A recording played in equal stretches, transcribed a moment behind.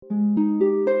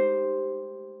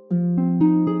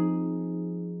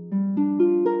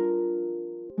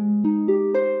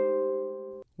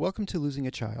Welcome to Losing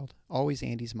a Child, Always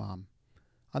Andy's Mom.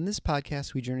 On this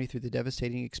podcast, we journey through the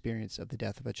devastating experience of the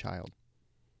death of a child.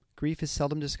 Grief is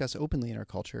seldom discussed openly in our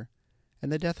culture,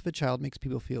 and the death of a child makes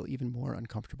people feel even more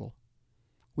uncomfortable.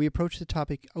 We approach the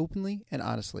topic openly and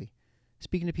honestly,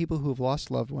 speaking to people who have lost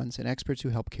loved ones and experts who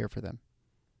help care for them.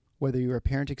 Whether you're a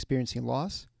parent experiencing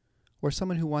loss or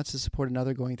someone who wants to support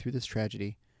another going through this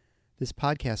tragedy, this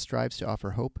podcast strives to offer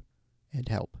hope and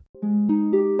help.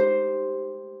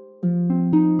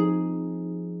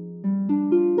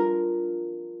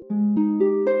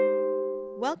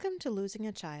 Welcome to Losing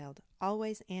a Child,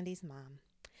 Always Andy's Mom.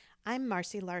 I'm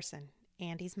Marcy Larson,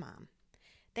 Andy's mom.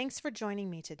 Thanks for joining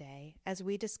me today as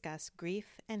we discuss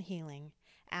grief and healing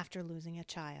after losing a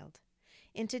child.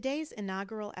 In today's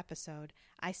inaugural episode,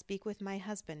 I speak with my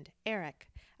husband, Eric,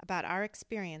 about our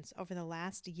experience over the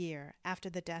last year after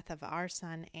the death of our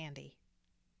son, Andy.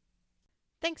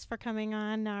 Thanks for coming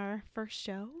on our first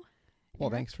show. Well,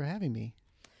 Eric. thanks for having me.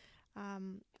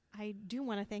 I do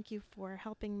want to thank you for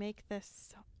helping make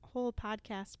this whole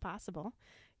podcast possible.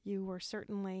 You were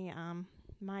certainly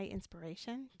my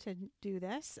inspiration to do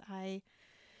this.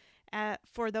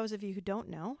 For those of you who don't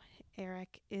know,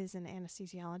 Eric is an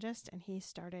anesthesiologist, and he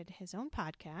started his own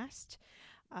podcast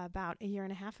about a year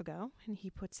and a half ago, and he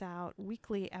puts out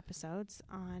weekly episodes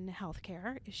on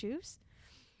healthcare issues.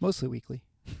 Mostly weekly.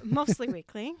 Mostly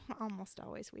weekly, almost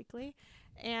always weekly.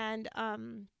 And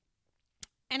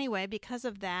anyway, because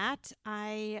of that,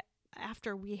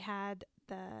 after we had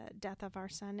the death of our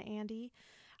son, Andy,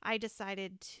 I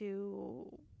decided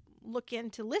to look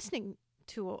into listening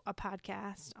to a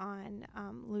podcast on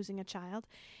losing a child,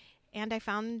 and I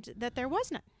found that there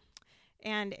was none.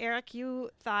 And Eric, you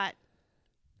thought,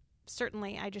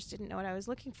 certainly I just didn't know what I was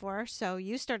looking for, so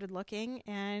you started looking,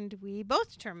 and we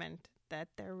both determined that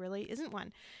there really isn't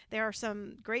one. There are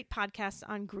some great podcasts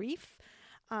on grief,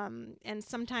 and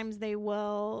sometimes they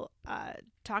will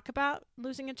talk about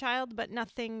losing a child, but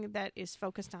nothing that is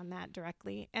focused on that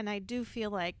directly. And I do feel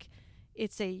like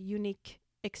it's a unique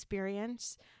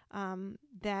experience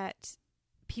that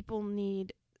people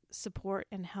need support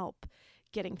and help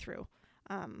getting through.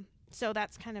 So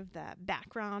that's kind of the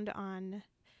background on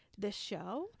this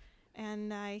show.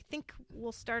 And I think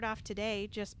we'll start off today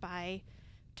just by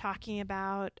talking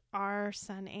about our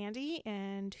son Andy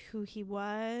and who he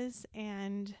was,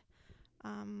 and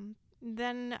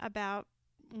then about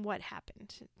what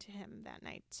happened to him that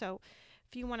night. So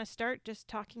if you want to start just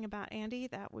talking about Andy,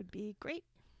 that would be great.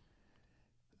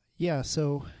 Yeah,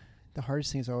 so the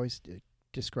hardest thing is always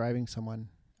describing someone.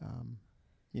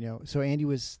 So Andy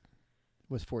was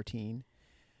 14.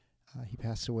 He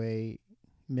passed away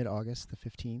mid-August, the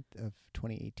 15th of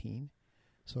 2018.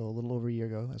 So a little over a year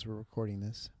ago as we're recording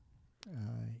this.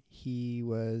 He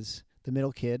was the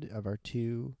middle kid of our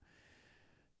two.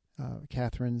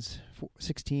 Catherine's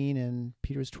 16 and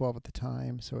Peter was 12 at the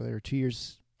time. So they were 2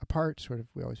 years apart. Sort of,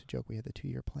 we always joke we had the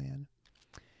 2-year plan.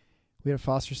 We had a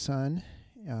foster son,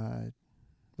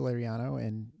 Valeriano,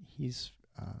 and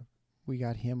we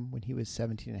got him when he was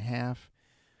 17 and a half.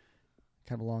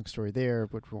 Kind of a long story there,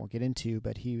 which we won't get into,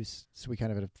 but so we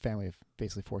kind of had a family of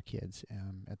basically 4 kids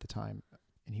at the time.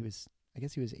 And I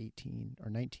guess he was 18 or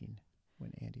 19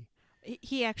 when Andy.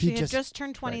 He actually had just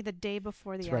turned 20 right. The day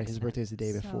before the That's accident. Right, his birthday was the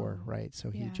day before, right?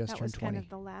 So he just turned 20. That was kind of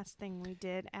the last thing we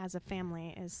did as a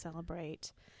family is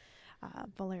celebrate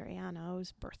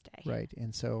Valeriano's birthday. Right,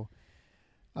 and so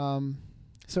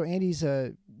Andy's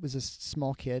was a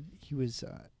small kid. He was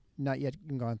not yet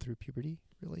gone through puberty,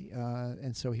 really,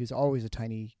 and so he was always a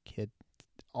tiny kid,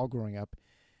 all growing up.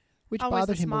 Which always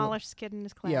bothered the him smallest kid in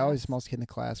his class. Yeah, always the smallest kid in the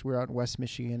class. We're out in West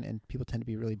Michigan, and people tend to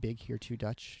be really big here too,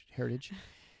 Dutch heritage,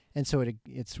 and so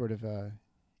it sort of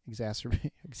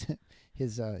exacerbated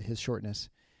his shortness.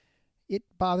 It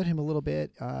bothered him a little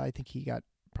bit. I think he got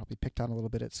probably picked on a little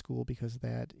bit at school because of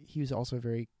that. He was also a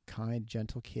very kind,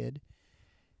 gentle kid,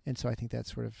 and so I think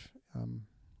that's sort of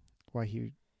why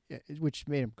which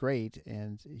made him great,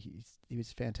 and he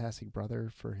was a fantastic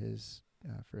brother for his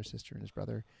sister and his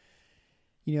brother.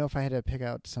 You know, if I had to pick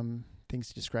out some things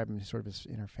to describe him sort of as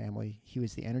in our family, he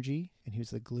was the energy and he was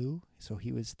the glue. So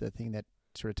he was the thing that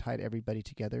sort of tied everybody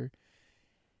together.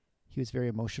 He was very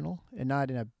emotional, and not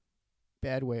in a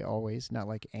bad way always, not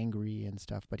like angry and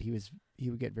stuff, but he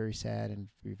would get very sad and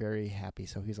be very happy.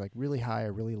 So he's like really high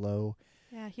or really low.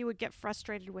 Yeah, he would get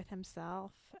frustrated with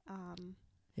himself.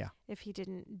 If he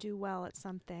didn't do well at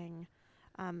something.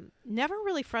 Never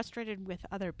really frustrated with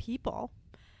other people.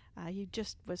 He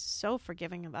just was so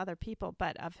forgiving of other people,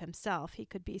 but of himself. He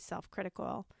could be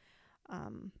self-critical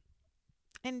and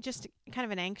just kind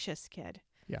of an anxious kid.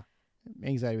 Yeah.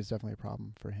 Anxiety was definitely a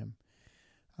problem for him.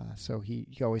 So he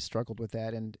always struggled with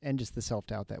that and just the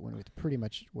self-doubt that went with pretty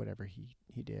much whatever he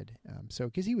did. So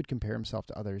because he would compare himself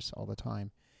to others all the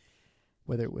time,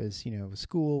 whether it was,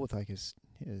 school with like his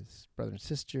brother and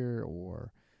sister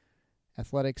or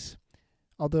athletics.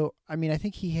 Although, I mean, I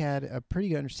think he had a pretty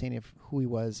good understanding of who he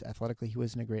was athletically. He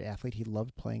wasn't a great athlete. He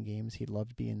loved playing games. He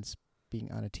loved being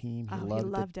on a team. He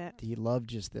loved it. He loved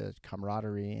just the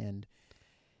camaraderie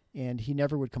and he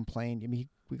never would complain. I mean,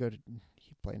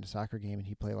 he'd play in a soccer game and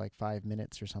he'd play like 5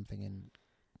 minutes or something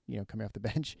and, coming off the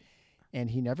bench. And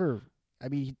he never, I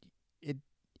mean,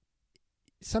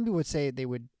 some people would say they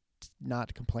would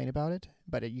not complain about it,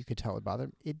 but you could tell it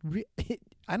bothered him.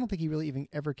 I don't think he really even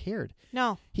ever cared.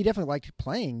 No. He definitely liked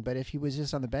playing, but if he was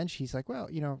just on the bench, he's like, well,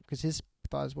 because his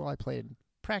thought is, well, I played in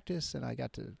practice and I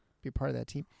got to be part of that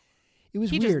team. It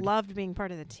was weird. He just loved being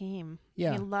part of the team.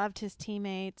 Yeah. He loved his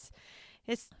teammates.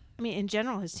 In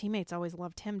general, his teammates always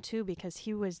loved him too because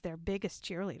he was their biggest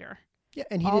cheerleader. Yeah,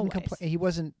 and he always. didn't complain. He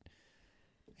wasn't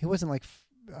like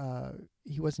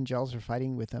he wasn't jealous or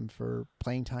fighting with them for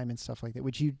playing time and stuff like that.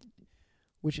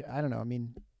 Which I don't know. I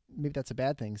mean, maybe that's a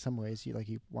bad thing in some ways.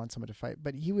 You want someone to fight,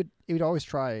 but he would always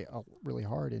try really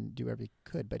hard and do whatever he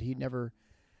could. But he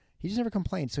just never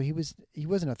complained. So he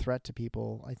wasn't a threat to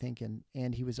people, I think,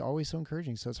 and he was always so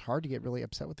encouraging. So it's hard to get really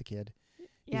upset with the kid.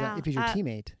 Yeah, if he's your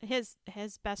teammate.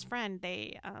 His best friend,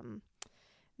 they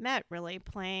met really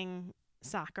playing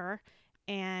soccer,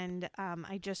 and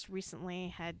I just recently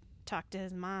had talked to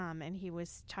his mom, and he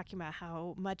was talking about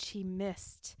how much he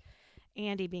missed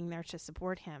Andy being there to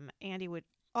support him. Andy would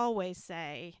always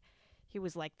say he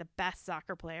was like the best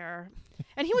soccer player,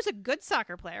 and he was a good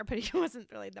soccer player, but he wasn't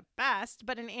really the best.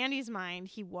 But in Andy's mind,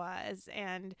 he was.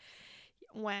 And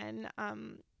when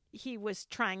he was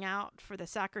trying out for the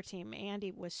soccer team,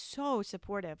 Andy was so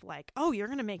supportive, like, oh, you're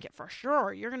going to make it for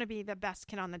sure. You're going to be the best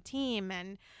kid on the team.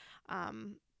 And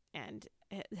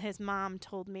his mom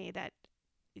told me that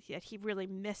he really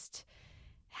missed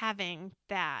having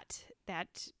that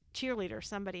cheerleader,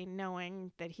 somebody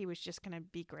knowing that he was just going to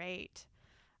be great.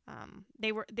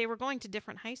 They were going to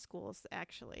different high schools,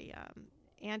 actually.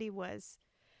 Andy was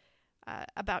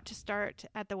about to start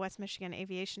at the West Michigan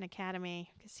Aviation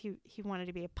Academy because he wanted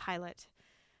to be a pilot.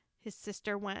 His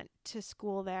sister went to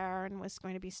school there and was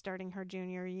going to be starting her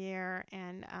junior year,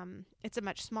 and it's a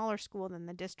much smaller school than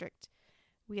the district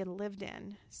we had lived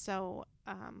in. So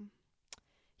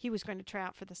he was going to try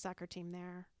out for the soccer team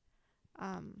there.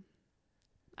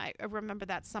 I remember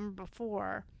that summer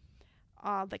before,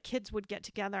 the kids would get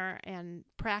together and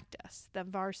practice, the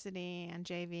varsity and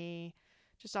JV,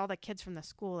 just all the kids from the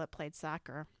school that played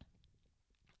soccer.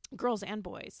 Girls and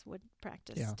boys would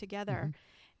practice together.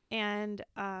 Mm-hmm.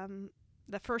 And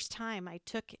the first time I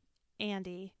took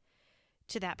Andy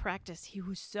to that practice, he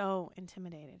was so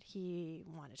intimidated. He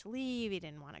wanted to leave. He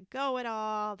didn't want to go at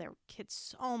all. There were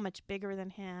kids so much bigger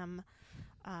than him.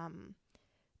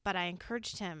 But I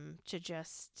encouraged him to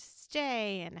just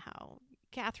stay, and how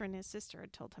Catherine, his sister,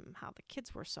 had told him how the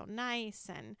kids were so nice.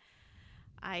 And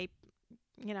I,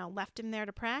 left him there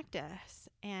to practice,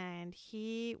 and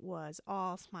he was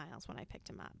all smiles when I picked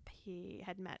him up. He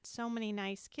had met so many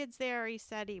nice kids there. He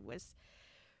said he was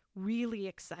really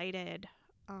excited,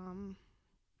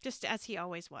 just as he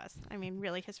always was. I mean,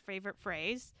 really, his favorite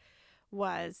phrase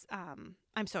was,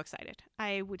 I'm so excited.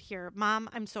 I would hear, Mom,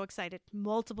 I'm so excited,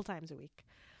 multiple times a week.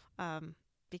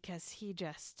 Because he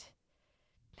just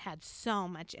had so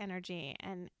much energy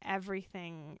and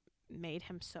everything made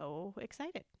him so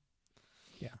excited.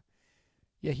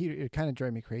 Yeah, it kind of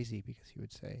drove me crazy because he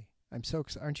would say, "I'm so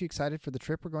aren't you excited for the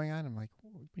trip we're going on?" I'm like,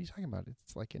 "What are you talking about?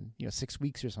 It's like in 6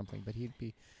 weeks or something." But he'd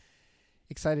be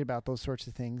excited about those sorts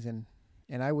of things, and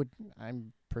I'm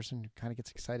a person who kind of gets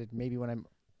excited maybe when I'm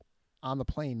on the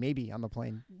plane,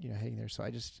 heading there. So I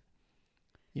just,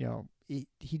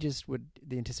 he just would,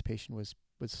 the anticipation was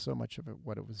so much of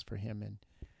what it was for him,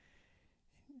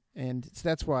 and so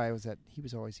that's why he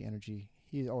was always the energy.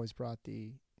 He always brought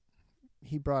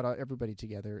everybody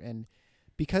together, and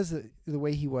because the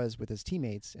way he was with his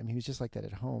teammates, I mean, he was just like that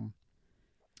at home.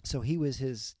 So he was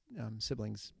his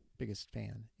siblings' biggest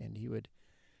fan, and he would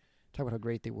talk about how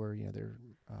great they were. They're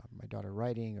my daughter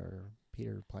writing, or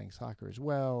Peter playing soccer as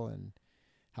well, and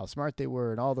how smart they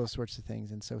were, and all those sorts of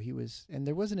things. And so and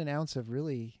there wasn't an ounce of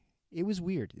really. It was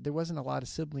weird. There wasn't a lot of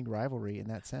sibling rivalry in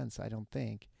that sense, I don't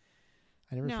think.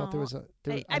 I never felt there was a.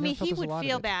 He would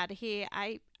feel bad.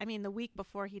 The week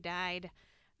before he died,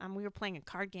 we were playing a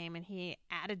card game, and he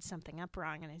added something up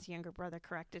wrong, and his younger brother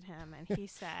corrected him, and he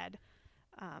said,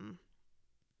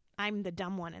 "I'm the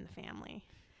dumb one in the family,"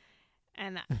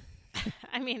 and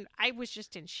I was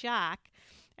just in shock.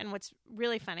 And what's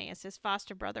really funny is his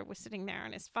foster brother was sitting there,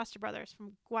 and his foster brother is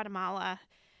from Guatemala,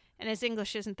 and his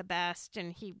English isn't the best,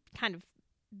 and he kind of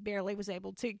barely was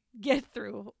able to get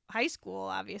through high school,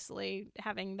 obviously,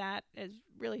 having that as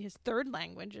really his third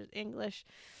language is English.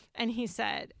 And he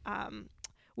said,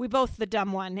 we both the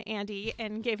dumb one, Andy,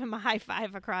 and gave him a high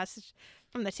five across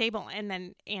from the table. And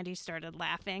then Andy started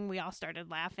laughing. We all started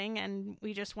laughing, and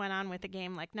we just went on with the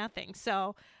game like nothing.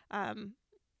 So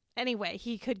anyway,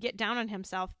 he could get down on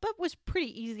himself, but was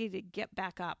pretty easy to get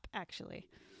back up, actually.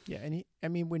 Yeah, and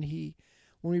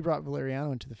when we brought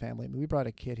Valeriano into the family, we brought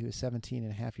a kid who was 17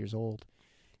 and a half years old.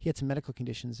 He had some medical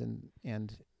conditions,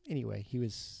 and anyway, he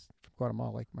was from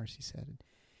Guatemala, like Marcy said.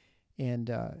 And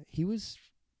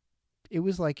it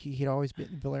was like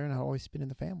Valeriano had always been in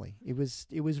the family. It was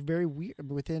very weird.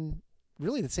 Within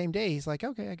really the same day, he's like,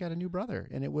 okay, I got a new brother.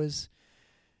 And it was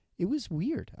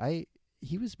weird.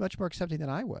 He was much more accepting than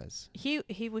I was.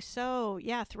 He was so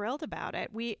thrilled about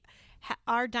it.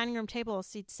 Our dining room table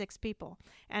seats 6 people,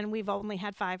 and we've only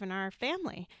had 5 in our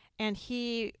family. And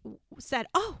he said,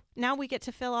 "Oh, now we get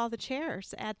to fill all the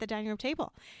chairs at the dining room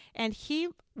table." And he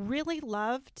really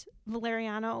loved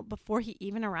Valeriano before he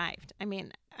even arrived. I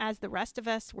mean, as the rest of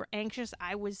us were anxious,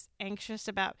 I was anxious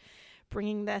about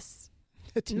bringing this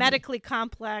medically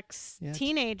complex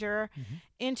teenager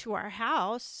into our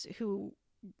house who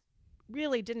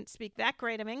really didn't speak that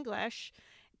great of English.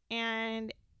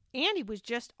 And Andy was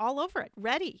just all over it,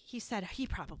 ready. He said he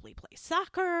probably plays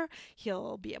soccer.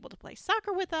 He'll be able to play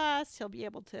soccer with us. He'll be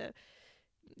able to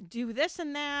do this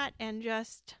and that, and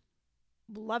just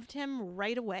loved him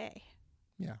right away.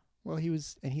 Yeah. Well,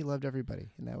 he loved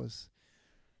everybody. And that was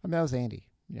Andy,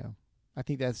 I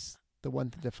think that's the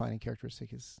one defining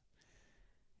characteristic is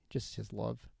just his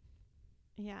love.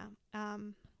 Yeah.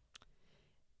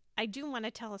 I do want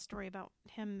to tell a story about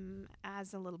him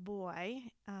as a little boy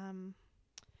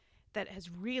that has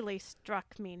really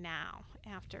struck me now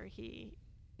after he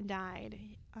died.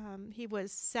 He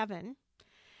was 7,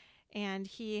 and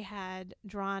he had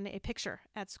drawn a picture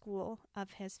at school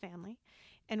of his family,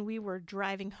 and we were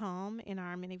driving home in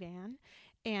our minivan,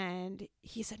 and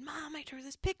he said, "Mom, I drew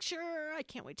this picture. I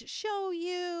can't wait to show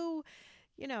you."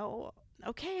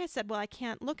 Okay, I said, "Well, I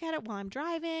can't look at it while I'm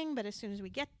driving, but as soon as we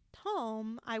get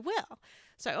home, I will."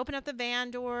 So I open up the van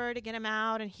door to get him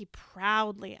out, and he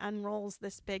proudly unrolls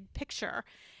this big picture.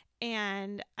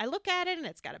 And I look at it, and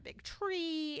it's got a big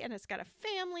tree, and it's got a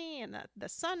family, and the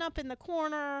sun up in the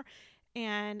corner.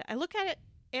 And I look at it,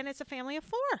 and it's a family of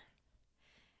 4.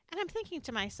 And I'm thinking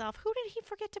to myself, who did he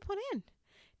forget to put in?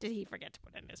 Did he forget to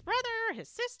put in his brother, his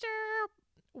sister?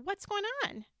 What's going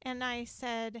on? And I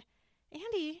said,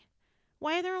 "Andy,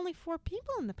 why are there only 4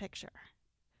 people in the picture?"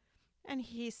 And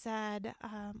he said,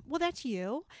 "Well, that's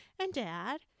you and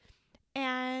Dad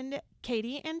and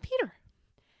Katie and Peter."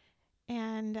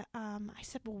 And I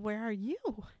said, "Well, where are you?"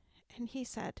 And he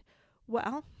said,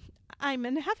 "Well, I'm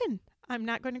in heaven. I'm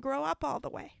not going to grow up all the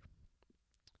way."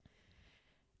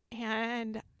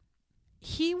 And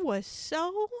he was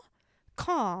so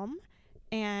calm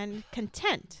and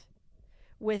content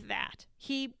with that.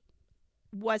 He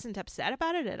wasn't upset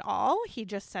about it at all. He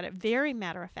just said it very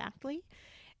matter-of-factly.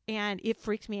 And it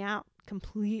freaked me out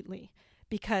completely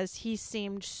because he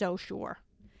seemed so sure.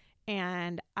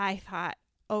 And I thought,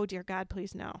 oh, dear God,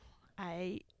 please no.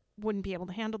 I wouldn't be able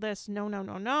to handle this. No, no,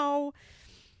 no, no.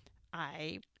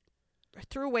 I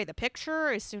threw away the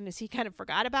picture as soon as he kind of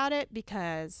forgot about it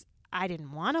because I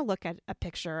didn't want to look at a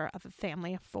picture of a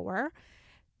family of 4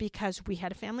 because we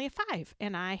had a family of 5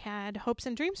 and I had hopes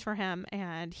and dreams for him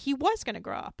and he was going to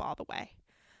grow up all the way.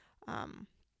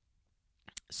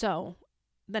 So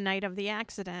the night of the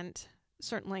accident,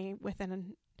 certainly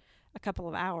within a couple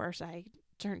of hours, I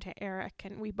turned to Eric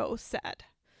and we both said,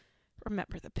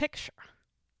 "Remember the picture,"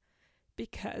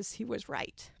 because he was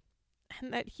right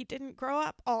and that he didn't grow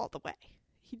up all the way.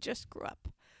 He just grew up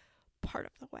part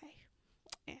of the way.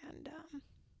 And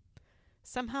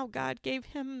somehow God gave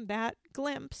him that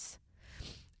glimpse.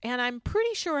 And I'm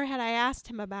pretty sure had I asked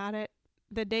him about it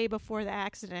the day before the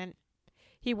accident,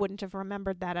 he wouldn't have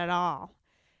remembered that at all.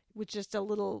 With just a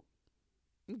little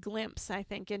glimpse, I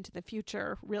think, into the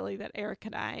future, really, that Eric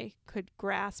and I could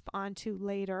grasp onto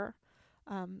later.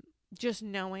 Just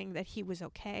knowing that he was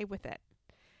okay with it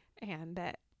and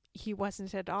that he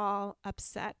wasn't at all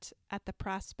upset at the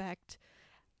prospect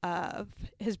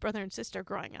of his brother and sister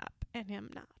growing up and him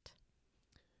not.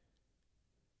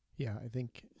 Yeah,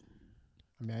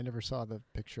 I never saw the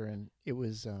picture and it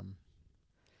was...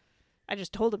 I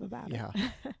just told him about it.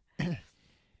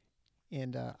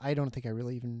 And I don't think I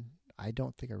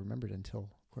remembered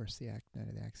until, of course, the night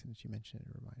of the accident. You mentioned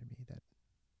it reminded me that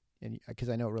and because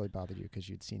I know it really bothered you because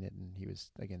you'd seen it, and he was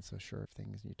again so sure of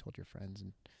things, and you told your friends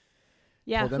and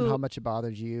told them how much it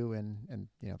bothered you, and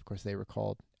of course they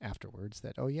recalled afterwards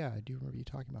that, oh yeah, I do remember you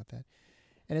talking about that.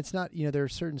 And it's not, there are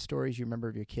certain stories you remember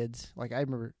of your kids. Like I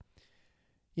remember,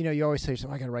 you always say,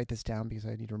 I got to write this down because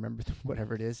I need to remember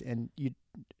whatever it is. And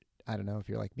I don't know if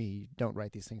you're like me, you don't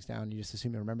write these things down. You just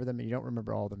assume you remember them, and you don't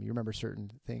remember all of them. You remember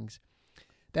certain things.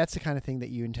 That's the kind of thing that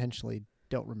you intentionally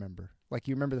don't remember. Like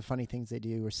you remember the funny things they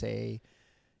do or say,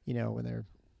 when they're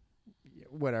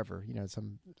whatever,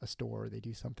 a store, they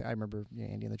do something. I remember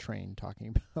Andy on the train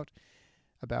talking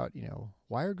about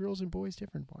why are girls and boys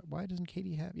different? Why doesn't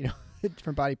Katie have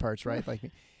different body parts, right?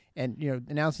 Like, and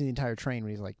announcing the entire train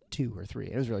when he's like 2 or 3.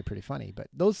 It was really pretty funny. But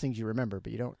those things you remember,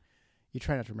 but you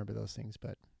try not to remember those things.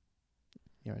 But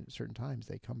at certain times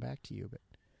they come back to you. But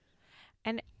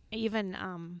and even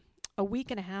a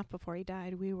week and a half before he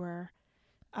died, we were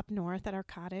up north at our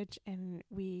cottage, and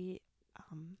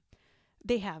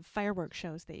they have fireworks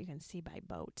shows that you can see by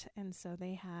boat. And so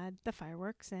they had the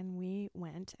fireworks, and we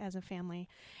went as a family.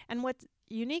 And what's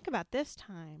unique about this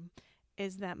time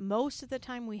is that most of the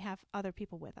time we have other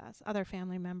people with us, other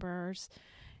family members,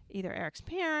 either Eric's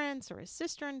parents or his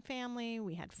sister and family.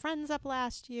 We had friends up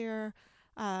last year.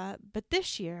 But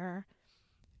this year,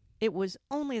 it was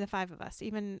only the 5 of us.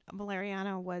 Even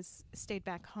Valeriano stayed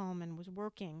back home and was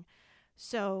working.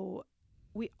 So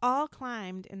we all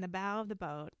climbed in the bow of the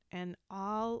boat and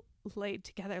all laid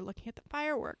together looking at the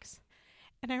fireworks.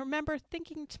 And I remember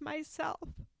thinking to myself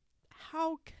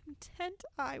how content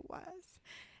I was.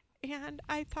 And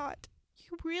I thought,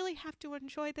 you really have to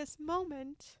enjoy this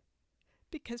moment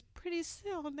because pretty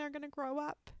soon they're going to grow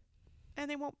up and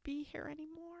they won't be here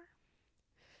anymore.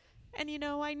 And,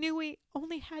 I knew we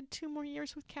only had 2 more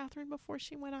years with Catherine before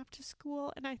she went off to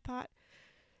school. And I thought,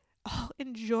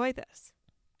 enjoy this.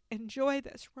 Enjoy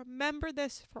this. Remember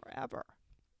this forever.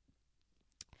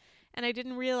 And I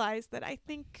didn't realize that I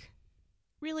think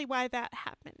really why that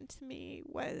happened to me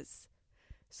was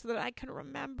so that I could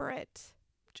remember it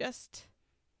just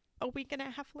a week and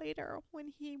a half later when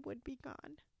he would be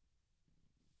gone.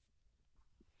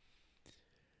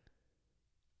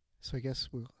 So I guess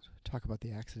we'll talk about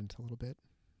the accident a little bit.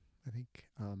 I think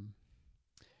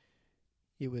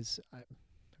it was,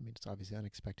 it's obviously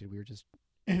unexpected.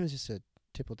 It was just a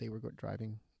typical day. We're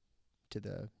driving to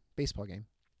the baseball game,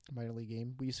 minor league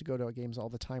game. We used to go to games all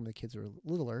the time when the kids were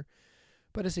littler,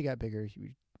 but as they got bigger,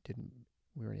 we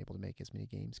weren't able to make as many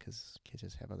games because kids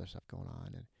just have other stuff going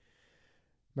on. And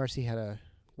Marcy had a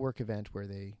work event where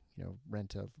they,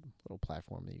 rent a little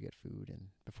platform that you get food and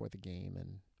before the game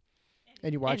and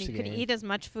you watch the game. And you could eat as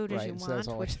much food as you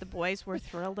want, which the boys were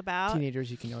thrilled about. Teenagers,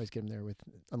 you can always get them there with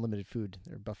unlimited food.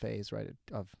 There are buffets, right,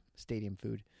 of stadium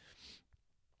food.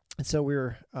 And so we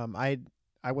were, I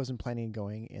wasn't planning on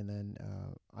going, and then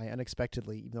I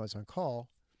unexpectedly, even though I was on call,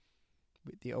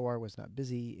 the OR was not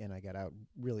busy, and I got out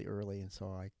really early, and so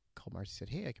I called Marcy and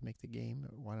said, hey, I can make the game.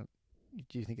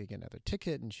 Do you think I can get another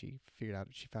ticket? And she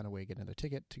found a way to get another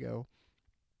ticket to go.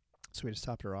 So we had to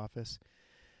stop at her office.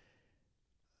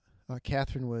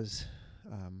 Catherine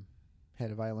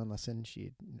had a violin lesson.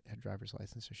 She had a driver's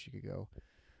license, so she could go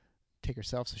take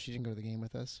herself, so she didn't go to the game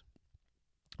with us.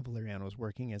 Valeriano was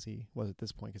working as he was at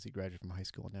this point because he graduated from high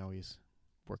school, and now he's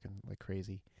working like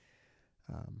crazy.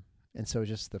 And so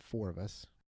just the 4 of us.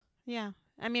 Yeah.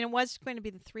 It was going to be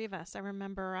the 3 of us. I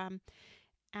remember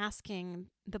asking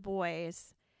the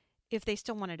boys if they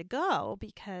still wanted to go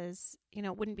because,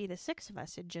 it wouldn't be the 6 of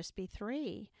us. It'd just be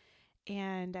 3.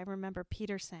 And I remember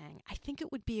Peter saying, I think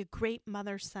it would be a great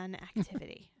mother-son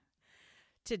activity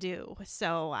to do.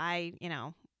 So I,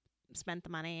 spent the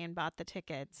money and bought the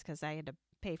tickets because I had to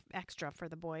pay extra for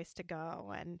the boys to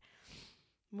go. And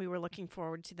we were looking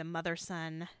forward to the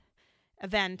mother-son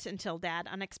event until Dad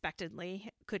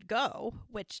unexpectedly could go,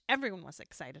 which everyone was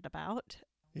excited about.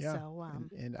 Yeah. So,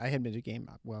 and I hadn't been to a game.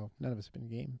 Well, none of us had been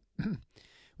to a game.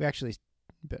 We actually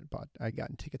I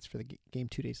got tickets for the game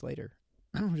 2 days later.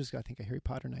 We just got, I think, a Harry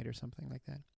Potter night or something like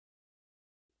that.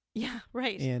 Yeah,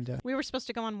 right. And we were supposed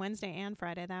to go on Wednesday and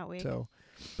Friday that week. So,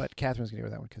 but Catherine was going to go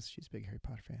to that one because she's a big Harry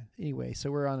Potter fan. Anyway,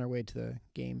 so we're on our way to the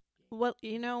game. Well, I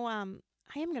am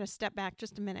going to step back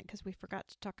just a minute because we forgot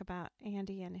to talk about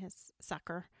Andy and his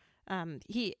soccer.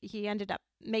 He ended up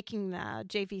making the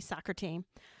JV soccer team,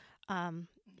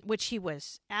 which he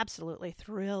was absolutely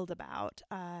thrilled about.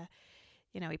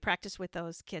 He practiced with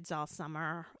those kids all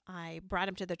summer. I brought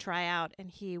him to the tryout, and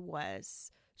he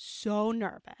was so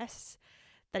nervous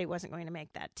that he wasn't going to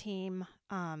make that team.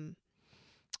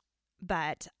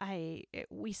 But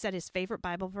we said his favorite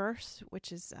Bible verse,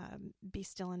 which is "Be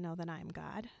still and know that I am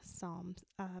God." Psalms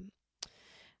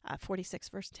 46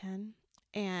 verse 10.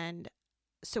 And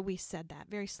so we said that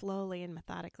very slowly and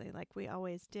methodically, like we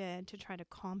always did, to try to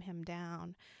calm him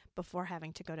down before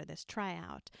having to go to this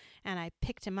tryout. And I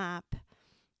picked him up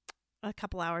a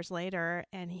couple hours later,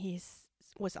 and he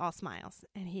was all smiles.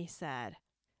 And he said,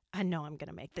 I know I'm going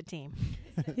to make the team.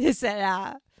 He said,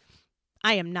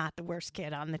 I am not the worst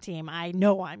kid on the team. I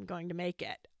know I'm going to make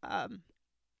it.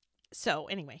 So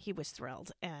anyway, he was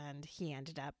thrilled, and he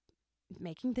ended up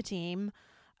making the team.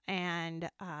 And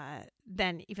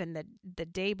then even the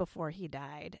day before he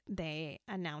died, they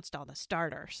announced all the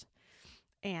starters.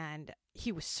 And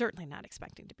he was certainly not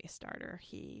expecting to be a starter.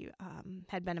 He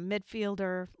had been a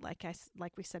midfielder, like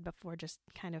we said before, just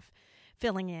kind of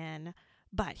filling in.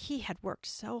 But he had worked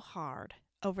so hard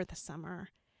over the summer.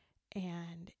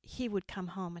 And he would come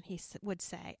home and he would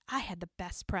say, I had the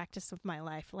best practice of my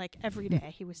life. Like every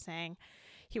day he was saying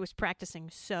he was practicing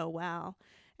so well.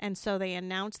 And so they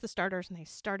announced the starters, and they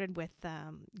started with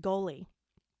goalie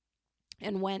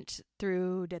and went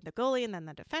through, did the goalie and then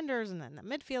the defenders and then the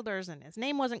midfielders, and his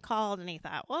name wasn't called. And he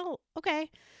thought, well,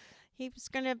 okay, he was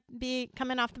going to be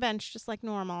coming off the bench just like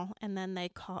normal. And then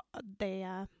they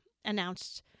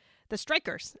announced the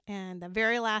strikers, and the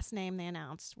very last name they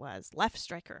announced was left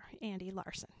striker Andy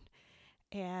Larson.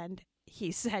 And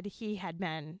he said he had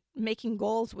been making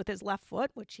goals with his left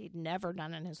foot, which he'd never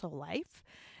done in his whole life.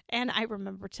 And I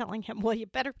remember telling him, well, you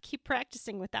better keep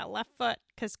practicing with that left foot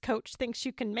because coach thinks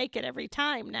you can make it every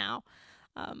time now.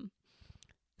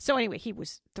 So anyway, he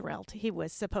was thrilled. He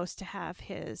was supposed to have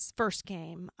his first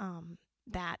game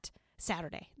that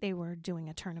Saturday. They were doing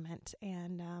a tournament,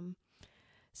 and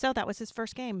so that was his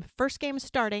first game. First game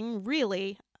starting,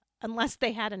 really, unless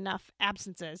they had enough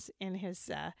absences in his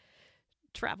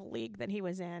travel league that he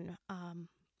was in.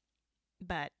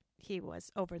 But he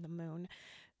was over the moon.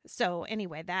 So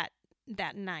anyway, that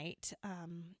night,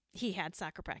 he had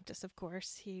soccer practice, of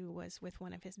course. He was with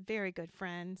one of his very good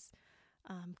friends,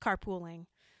 carpooling,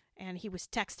 and he was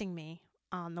texting me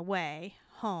on the way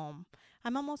home.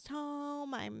 I'm almost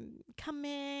home. I'm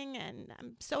coming, and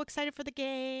I'm so excited for the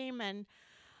game, and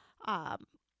all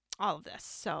of this.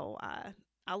 So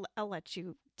I'll let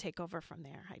you take over from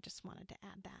there. I just wanted to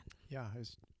add that. Yeah, I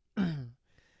was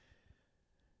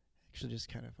actually just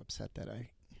kind of upset that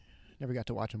I never got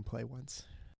to watch him play once.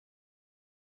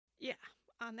 Yeah,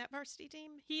 on that varsity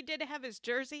team. He did have his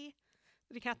jersey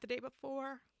that he got the day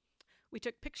before. We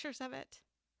took pictures of it.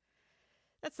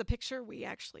 That's the picture we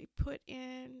actually put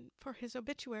in for his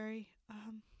obituary,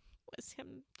 was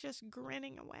him just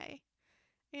grinning away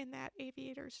in that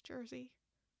Aviators jersey.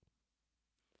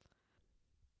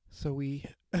 So we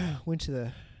went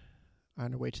on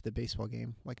our way to the baseball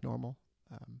game like normal.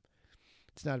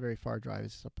 It's not a very far drive.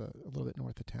 It's up a little bit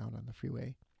north of town on the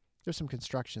freeway. There's some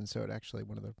construction, so it actually,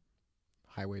 one of the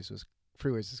freeways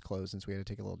was closed, and so we had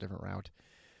to take a little different route.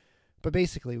 But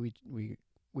basically,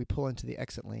 we pull into the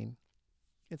exit lane.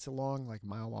 It's a long, like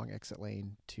mile-long exit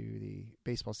lane to the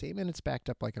baseball stadium, and it's backed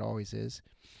up like it always is.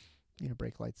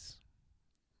 Brake lights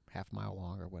half mile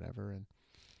long or whatever,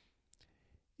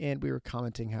 and we were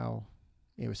commenting how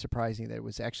it was surprising that it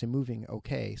was actually moving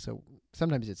okay. So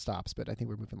sometimes it stops, but I think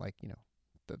we're moving like,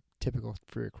 the typical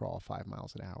freeway crawl 5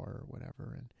 miles an hour or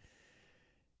whatever.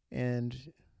 And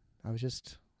I was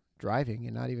just driving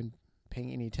and not even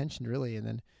paying any attention really. And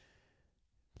then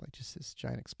like just this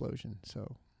giant explosion.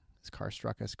 So this car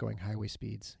struck us going highway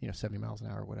speeds, 70 miles an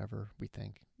hour or whatever we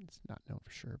think. It's not known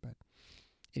for sure. But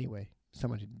anyway,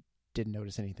 someone who didn't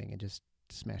notice anything and just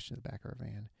smashed into the back of our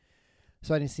van.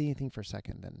 So I didn't see anything for a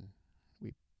second.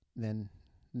 Then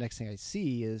the next thing I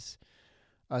see is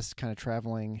us kind of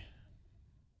traveling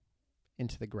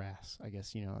into the grass, I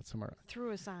guess, somewhere.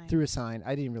 Through a sign.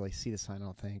 I didn't really see the sign, I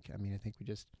don't think. I mean, I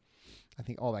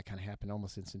think all that kind of happened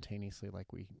almost instantaneously.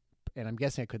 And I'm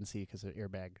guessing I couldn't see because the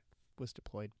airbag was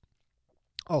deployed.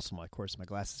 Also, of course, my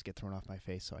glasses get thrown off my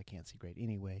face, so I can't see great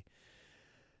anyway.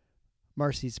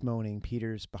 Marcy's moaning.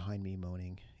 Peter's behind me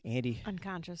moaning. Andy.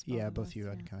 Unconscious. Yeah, both of you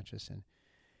unconscious.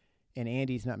 And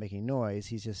Andy's not making noise.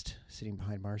 He's just sitting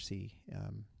behind Marcy.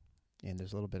 And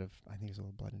there's a little bit of, I think there's a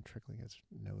little blood and trickling his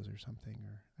nose or something,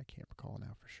 or I can't recall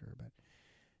now for sure. But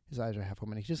his eyes are half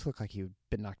open. He just looked like he'd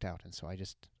been knocked out. And so I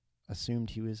just assumed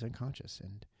he was unconscious.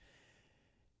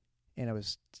 And I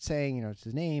was saying, it's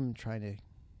his name, trying to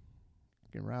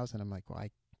get him roused. And I'm like,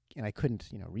 I couldn't,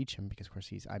 reach him because, of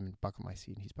course, I'm unbuckling my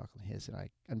seat and he's buckling his. And I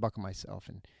unbuckle myself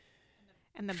and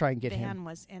the try and get van him.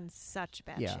 Was in such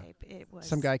bad shape. It was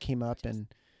some guy came up and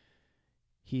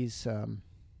he's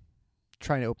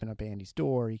trying to open up Andy's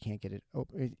door. He can't get it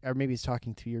open, or maybe he's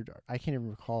talking through your door. I can't even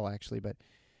recall actually, but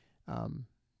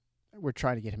we're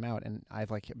trying to get him out, and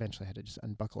I've eventually had to just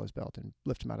unbuckle his belt and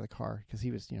lift him out of the car because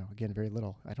he was, again, very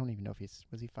little. I don't even know if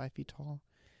was he 5 feet tall?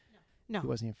 No. He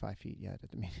wasn't even 5 feet yet.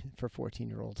 I mean, for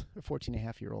 14-year-old, 14 and a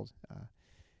half year old,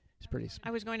 it's pretty.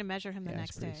 I was going to measure him the Yeah,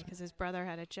 next day because his brother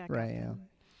had a checkup. Right, yeah.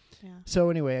 Yeah. So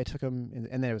anyway, I took him,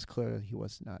 and then it was clear that he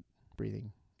was not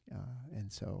breathing,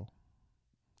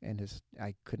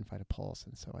 I couldn't find a pulse,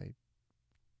 and so I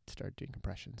started doing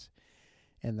compressions,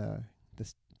 and the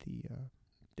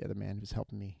other man who was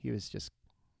helping me, he was just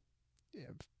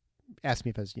asked me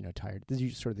if I was tired. This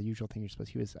is sort of the usual thing you're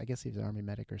supposed. I guess he was an Army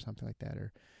medic or something like that,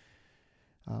 or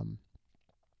and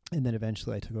then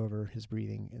eventually I took over his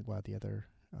breathing while the other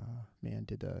man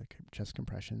did the chest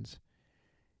compressions.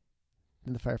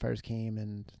 Then the firefighters came,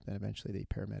 and then eventually the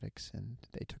paramedics, and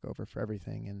they took over for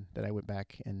everything. And then I went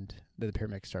back, and the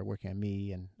paramedics started working on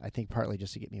me, and I think partly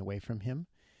just to get me away from him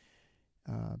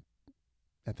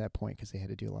at that point, because they had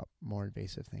to do a lot more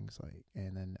invasive things.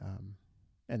 And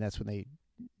that's when they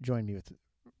joined me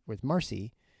with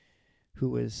Marcy,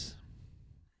 who was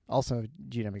also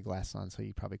geometric glasses on, so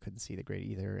you probably couldn't see the grade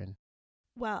either. And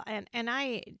well, and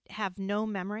I have no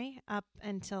memory up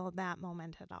until that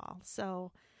moment at all.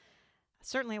 So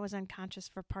certainly I was unconscious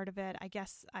for part of it. I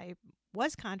guess I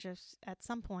was conscious at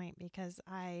some point because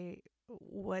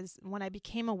when I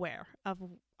became aware of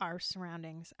our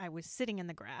surroundings, I was sitting in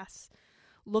the grass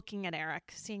looking at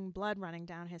Eric, seeing blood running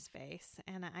down his face.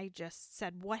 And I just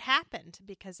said, "What happened?"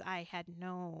 Because I had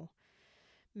no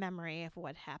memory of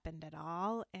what happened at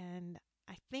all. And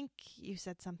I think you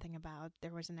said something about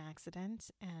there was an accident,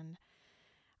 and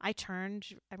I turned.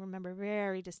 I remember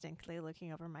very distinctly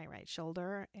looking over my right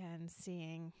shoulder and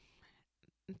seeing,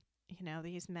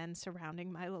 these men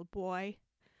surrounding my little boy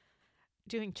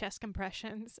doing chest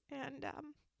compressions, and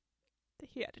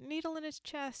he had a needle in his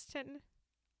chest, and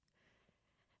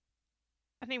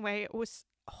anyway, it was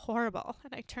horrible.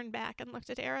 And I turned back and looked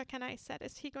at Eric, and I said,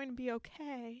 "Is he going to be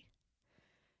okay?"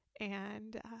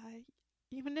 And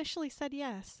you initially said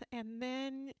yes, and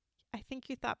then I think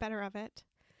you thought better of it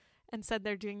and said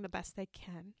they're doing the best they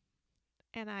can.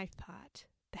 And I thought,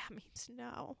 that means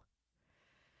no.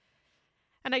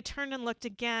 And I turned and looked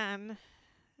again,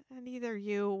 and either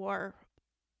you or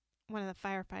one of the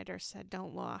firefighters said,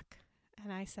 "Don't look."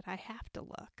 And I said, "I have to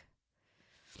look."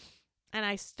 And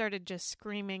I started just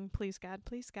screaming, "Please, God,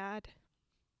 please, God."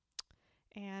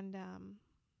 And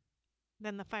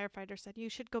then the firefighter said, "You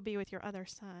should go be with your other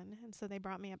son." And so they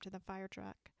brought me up to the fire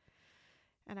truck.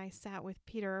 And I sat with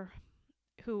Peter,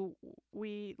 who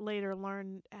we later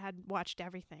learned had watched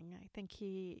everything. I think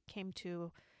he came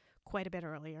to quite a bit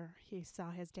earlier. He saw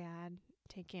his dad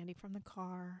take Andy from the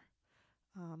car.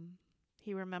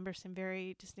 He remembers him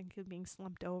very distinctly being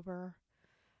slumped over.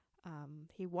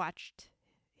 He watched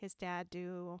his dad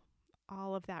do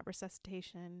all of that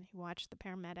resuscitation. He watched the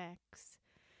paramedics.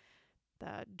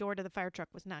 The door to the fire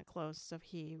truck was not closed, so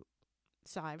he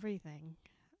saw everything.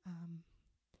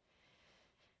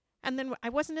 And then I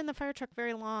wasn't in the fire truck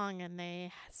very long, and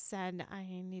they said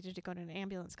I needed to go to an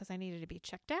ambulance because I needed to be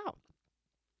checked out.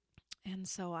 And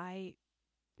so I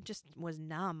just was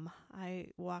numb. I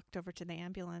walked over to the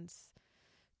ambulance.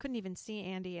 Couldn't even see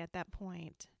Andy at that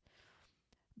point.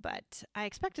 But I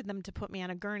expected them to put me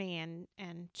on a gurney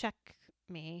and check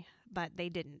me, but they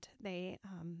didn't. They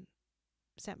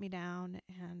set me down,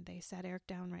 and they sat Eric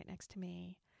down right next to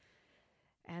me.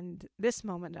 And this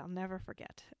moment I'll never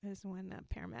forget is when the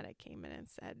paramedic came in and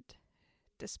said,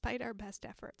 "Despite our best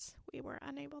efforts, we were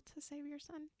unable to save your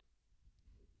son."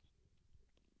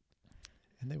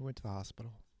 And they went to the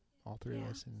hospital, all three of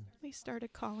us. And we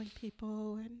started calling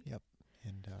people and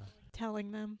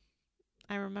telling them.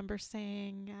 I remember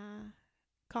saying,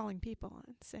 calling people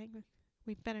and saying,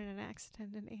 "We've been in an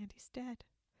accident and Andy's dead."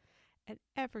 And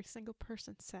every single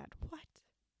person said, "What?"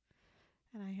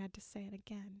 And I had to say it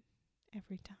again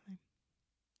every time.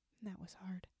 And that was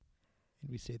hard.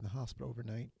 And we stayed in the hospital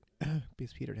overnight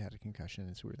because Peter had a concussion,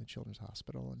 and so we were in the children's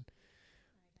hospital.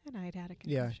 And I'd had a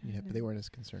concussion. Yeah, but they weren't as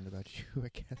concerned about you, I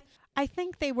guess. I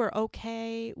think they were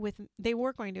okay with, they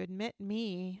were going to admit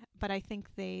me, but I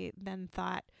think they then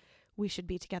thought we should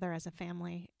be together as a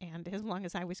family. And as long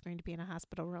as I was going to be in a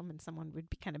hospital room and someone would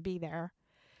be there,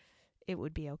 it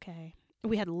would be okay.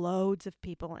 We had loads of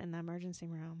people in the emergency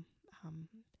room.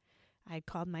 I had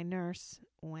called my nurse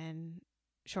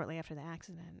shortly after the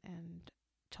accident and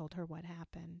told her what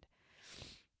happened.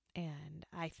 And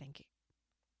I think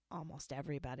almost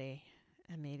everybody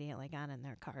immediately got in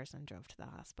their cars and drove to the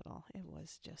hospital. It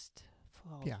was just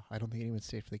full. Yeah, I don't think anyone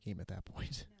stayed for the game at that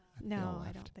point. No,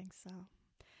 I don't think so.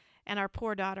 And our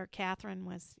poor daughter, Catherine,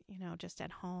 was, just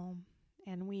at home.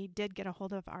 And we did get a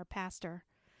hold of our pastor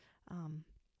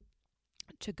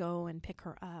to go and pick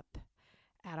her up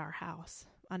at our house.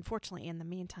 Unfortunately, in the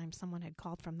meantime, someone had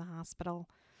called from the hospital.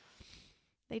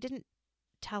 They didn't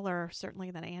tell her, certainly,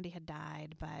 that Andy had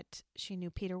died, but she knew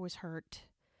Peter was hurt.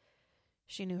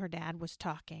 She knew her dad was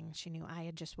talking. She knew I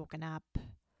had just woken up.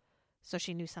 So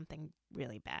she knew something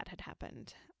really bad had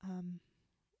happened.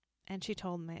 And she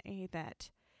told me that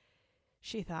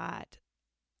she thought,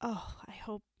 oh, I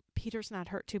hope Peter's not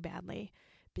hurt too badly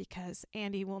because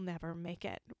Andy will never make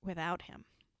it without him.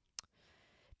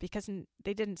 Because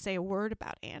they didn't say a word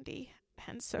about Andy.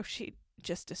 And so she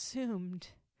just assumed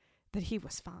that he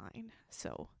was fine.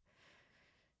 So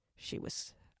she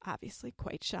was obviously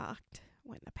quite shocked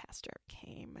when the pastor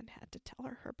came and had to tell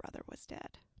her her brother was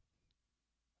dead.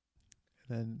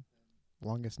 And then,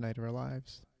 longest night of our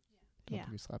lives. Yeah.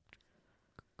 We slept,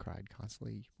 cried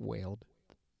constantly, wailed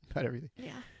about everything.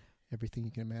 Yeah. Everything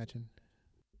you can imagine.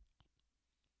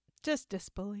 Just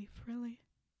disbelief, really.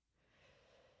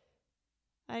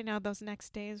 I know those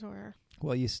next days were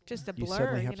just a blur, you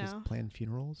suddenly have to plan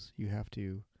funerals. You have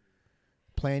to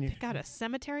plan your... Got a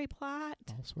cemetery plot.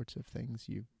 All sorts of things.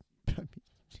 You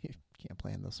can't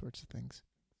plan those sorts of things.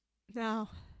 No.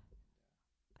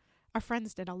 Our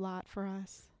friends did a lot for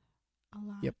us. A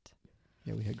lot. Yep.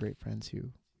 Yeah, we had great friends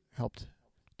who helped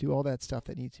do all that stuff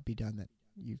that needs to be done that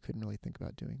you couldn't really think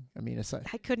about doing. I mean, aside...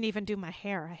 I couldn't even do my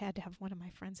hair. I had to have one of my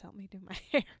friends help me do my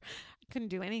hair. I couldn't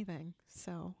do anything.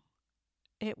 So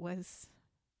it was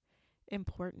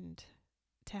important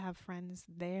to have friends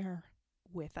there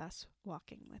with us,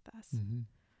 walking with us. Mm-hmm.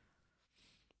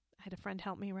 I had a friend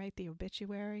help me write the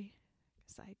obituary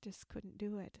because I just couldn't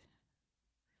do it.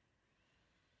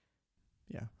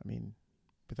 Yeah, I mean,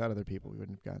 without other people, we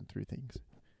wouldn't have gotten through things.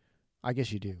 I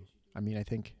guess you do. I mean, I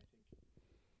think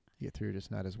you get through it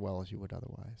just not as well as you would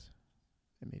otherwise.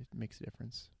 It makes a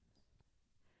difference.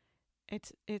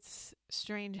 It's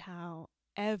strange how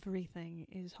everything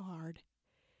is hard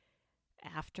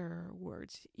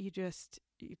afterwards.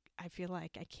 I feel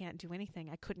like I can't do anything.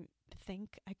 I couldn't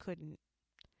think. I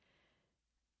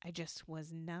just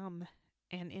was numb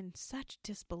and in such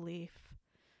disbelief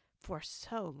for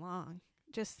so long,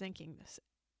 just thinking this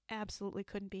absolutely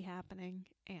couldn't be happening,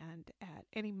 and at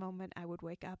any moment I would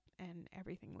wake up and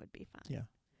everything would be fine. Yeah.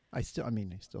 I still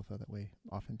feel that way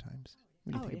oftentimes.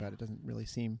 When you think about it, doesn't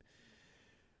seem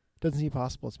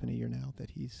possible. It's been a year now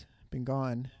that he's been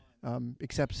gone.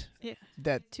 Except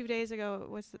that 2 days ago it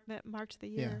was March of the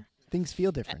year. Yeah, things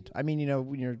feel different. I mean,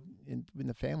 when you're in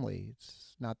the family,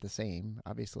 it's not the same,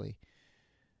 obviously.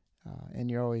 And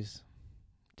you're always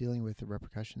dealing with the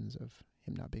repercussions of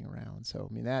him not being around. So,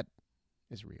 I mean, that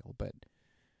is real, but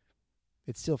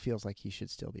it still feels like he should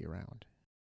still be around.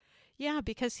 Yeah,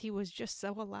 because he was just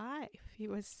so alive. He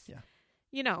was,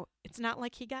 it's not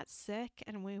like he got sick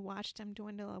and we watched him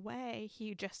dwindle away.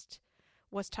 He just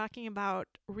was talking about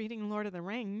reading Lord of the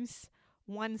Rings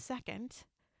 1 second,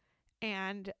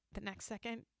 and the next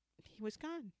second he was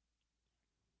gone.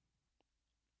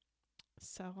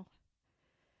 So,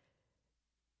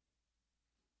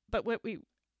 but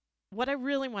what I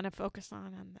really want to focus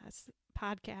on this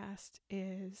podcast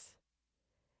is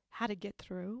how to get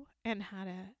through and how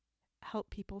to help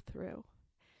people through.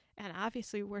 And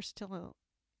obviously we're still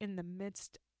in the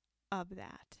midst of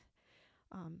that.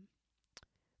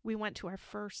 We went to our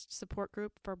first support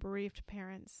group for bereaved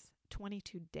parents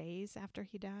 22 days after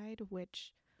he died,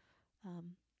 which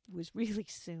was really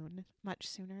soon, much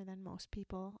sooner than most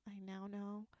people I now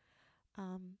know.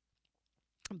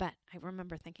 But I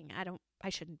remember thinking, I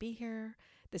shouldn't be here.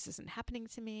 This isn't happening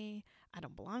to me. I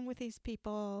don't belong with these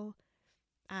people.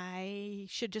 I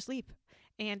should just leave.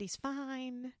 Andy's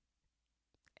fine.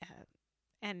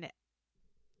 And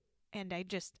I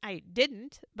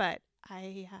didn't, but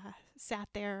I sat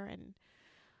there, and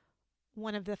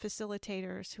one of the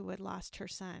facilitators who had lost her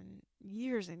son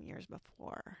years and years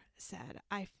before said,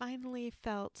 I finally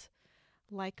felt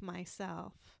like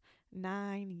myself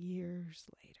 9 years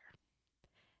later.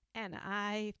 And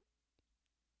I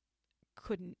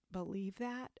couldn't believe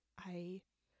that. I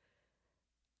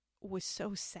was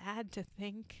so sad to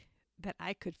think that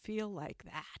I could feel like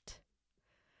that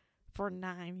for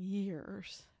 9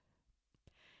 years.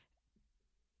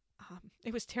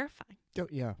 It was terrifying. Oh,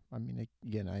 yeah. I mean,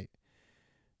 again, I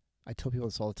tell people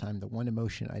this all the time. The one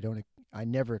emotion I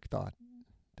never thought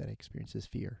that I experienced is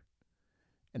fear.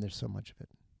 And there's so much of it.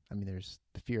 I mean, there's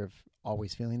the fear of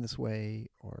always feeling this way,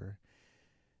 or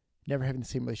never having the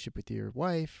same relationship with your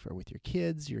wife or with your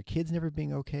kids never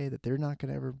being okay, that they're not going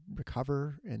to ever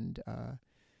recover, and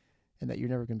that you're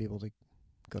never going to be able to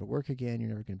go to work again. You're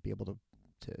never going to be able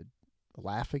to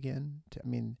laugh again.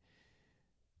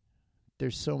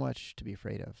 There's so much to be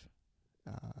afraid of.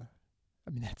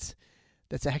 I mean,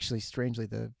 that's actually strangely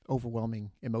the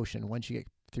overwhelming emotion once you get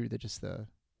through the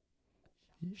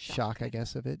shock, I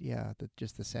guess, of it. Yeah,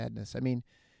 just the sadness. I mean,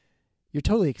 you're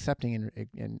totally accepting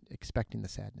and expecting the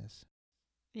sadness.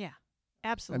 Yeah,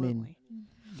 absolutely. I mean,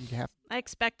 you have. I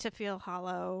expect to feel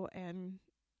hollow and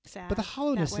sad. But the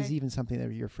hollowness that way. is even something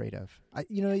that you're afraid of.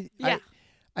 Yeah.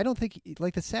 I don't think,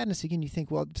 like the sadness, again, you think,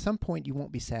 well, at some point you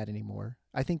won't be sad anymore.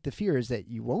 I think the fear is that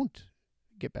you won't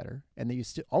get better and that you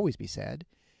still always be sad,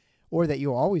 or that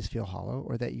you'll always feel hollow,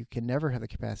 or that you can never have the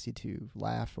capacity to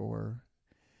laugh. Or,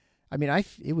 I mean,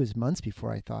 it was months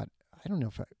before I thought, I don't know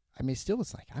if still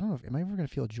it's like, I don't know, am I ever going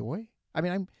to feel joy? I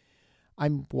mean,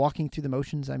 I'm walking through the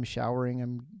motions, I'm showering,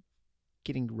 I'm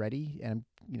getting ready, and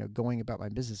I'm, going about my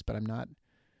business, but I'm not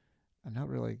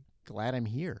really glad I'm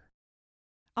here.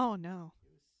 Oh, no.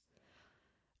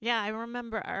 Yeah, I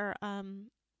remember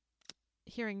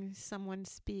hearing someone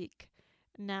speak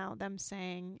now, them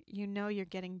saying, you're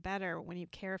getting better when you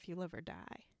care if you live or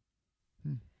die.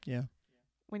 Yeah.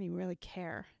 When you really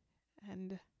care.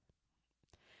 And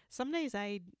some days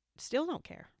I still don't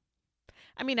care.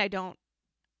 I mean, I'm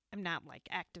not like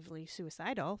actively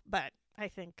suicidal, but I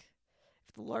think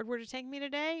if the Lord were to take me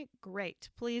today, great.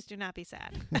 Please do not be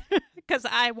sad, because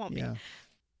I won't be.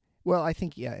 Well, I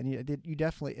think, and you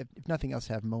definitely, if nothing else,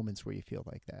 have moments where you feel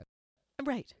like that.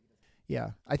 Right.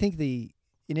 Yeah. I think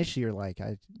initially you're like,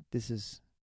 this is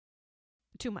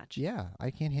too much. Yeah, I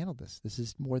can't handle this. This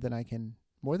is more than I can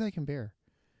bear.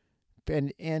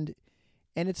 And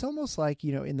it's almost like,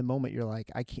 in the moment you're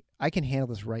like, I can handle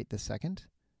this right this second,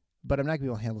 but I'm not going to be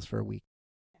able to handle this for a week.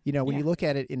 When you look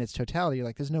at it in its totality, you're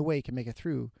like, there's no way you can make it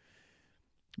through,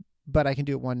 but I can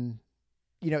do it one.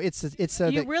 You really it's a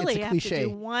cliche. Have to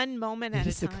do one moment at a time.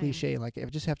 It's a cliche. Like, I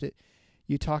just have to.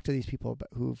 You talk to these people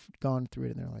who've gone through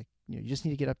it, and they're like, you just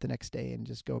need to get up the next day and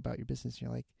just go about your business. And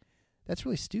you're like, that's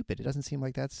really stupid. It doesn't seem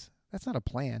like that's not a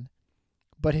plan,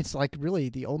 but it's like really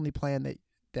the only plan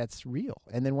that's real.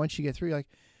 And then once you get through, you're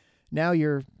like, now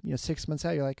you're 6 months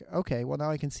out. You're like, okay, well now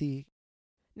I can see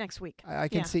next week. I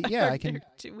can see. Yeah, I can.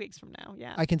 2 weeks from now.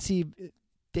 Yeah, I can see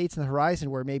dates on the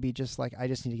horizon where maybe just like I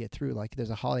just need to get through. Like there's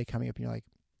a holiday coming up, and you're like,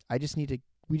 we just need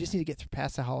to get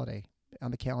past the holiday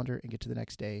on the calendar and get to the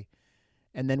next day,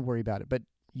 and then worry about it. But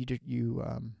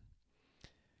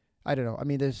I don't know. I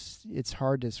mean, it's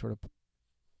hard to sort of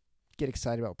get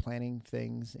excited about planning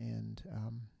things, and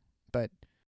but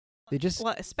they just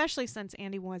especially since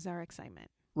Andy was our excitement.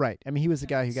 Right. I mean, he was the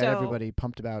guy who got everybody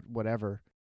pumped about whatever.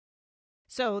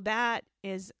 So that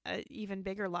is an even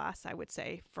bigger loss, I would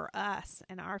say, for us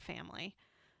and our family,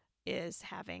 is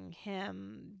having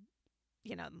him,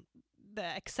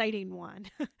 the exciting one,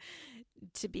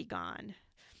 to be gone.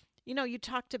 You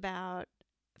talked about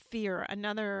fear.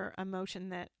 Another emotion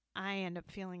that I end up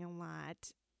feeling a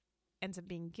lot ends up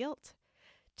being guilt,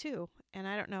 too. And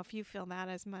I don't know if you feel that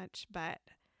as much, but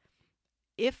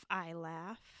if I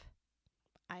laugh,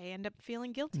 I end up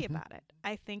feeling guilty about it.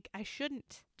 I think I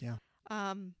shouldn't. Yeah.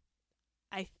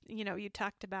 You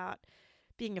talked about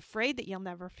being afraid that you'll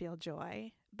never feel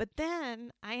joy, but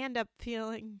then I end up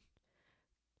feeling,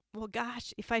 well,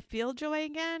 gosh, if I feel joy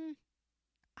again,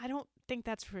 I don't think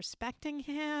that's respecting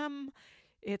him.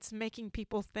 It's making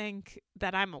people think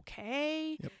that I'm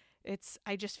okay. Yep.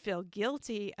 I just feel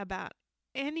guilty about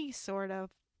any sort of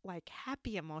like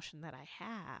happy emotion that I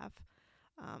have.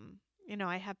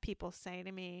 I have people say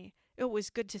to me, it was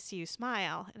good to see you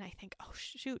smile. And I think, oh,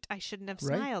 shoot, I shouldn't have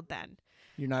smiled then.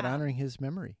 You're not honoring his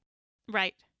memory.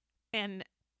 Right. And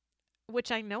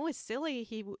which I know is silly.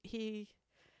 He the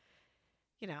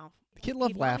kid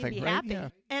loved laughing, right? Happy. Yeah.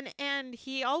 And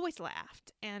he always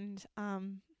laughed. And,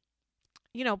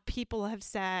 people have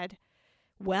said,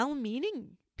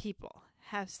 well-meaning people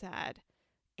have said,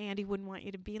 Andy wouldn't want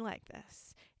you to be like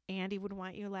this. Andy would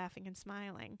want you laughing and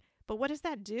smiling. But what does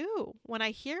that do? When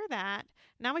I hear that,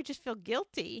 now I just feel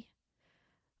guilty.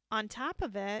 On top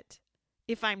of it,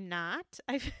 if I'm not,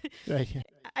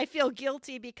 I feel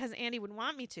guilty because Andy would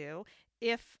want me to.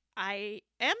 If I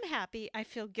am happy, I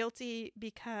feel guilty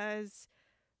because,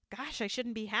 gosh, I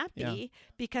shouldn't be happy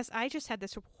because I just had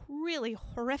this really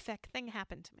horrific thing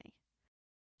happen to me.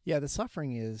 Yeah, the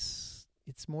suffering it's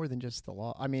more than just the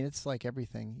law. I mean, it's like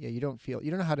everything. Yeah, you don't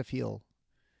know how to feel.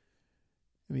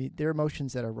 I mean, there are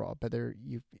emotions that are raw, but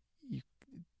you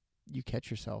catch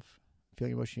yourself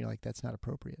feeling emotion. You're like, that's not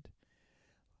appropriate.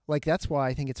 Like, that's why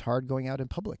I think it's hard going out in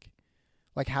public.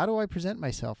 Like, how do I present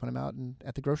myself when I'm out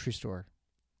at the grocery store?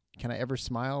 Can I ever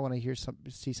smile when I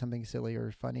see something silly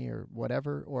or funny or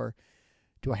whatever? Or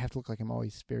do I have to look like I'm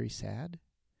always very sad?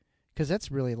 Because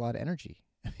that's really a lot of energy.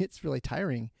 It's really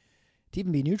tiring to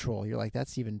even be neutral. You're like,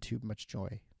 that's even too much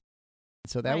joy.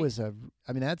 So that Right. was that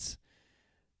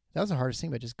was the hardest thing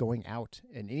about just going out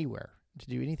and anywhere to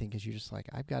do anything, because you're just like,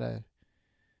 I've got to,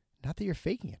 not that you're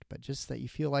faking it, but just that you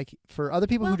feel like for other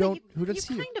people Well, who but don't you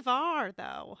see you. kind of are,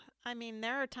 though. I mean,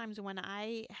 there are times when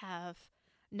I have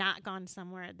not gone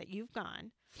somewhere that you've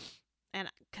gone, and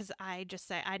because I just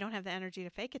say I don't have the energy to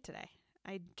fake it today.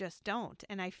 I just don't,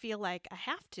 and I feel like I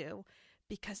have to,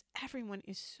 because everyone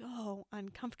is so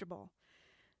uncomfortable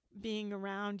being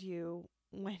around you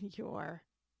when you're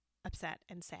upset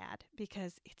and sad,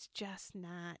 because it's just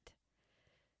not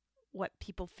what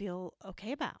people feel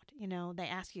okay about. You know, they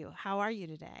ask you, "How are you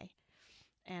today?"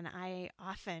 And I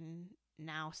often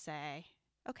now say,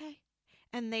 "Okay."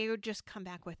 And they would just come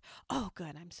back with, "Oh,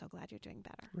 good. I'm so glad you're doing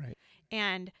better." Right.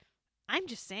 And I'm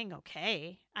just saying,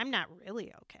 okay. I'm not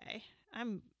really okay.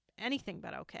 I'm anything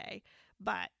but okay.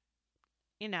 But,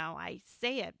 I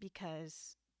say it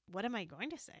because what am I going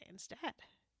to say instead?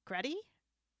 Cruddy?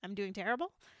 I'm doing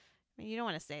terrible? I mean, you don't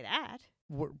want to say that.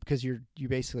 Because you're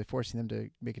basically forcing them to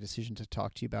make a decision to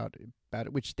talk to you about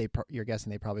it, which you're guessing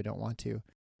they probably don't want to.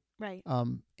 Right.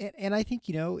 And I think,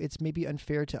 it's maybe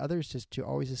unfair to others just to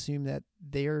always assume that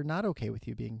they are not okay with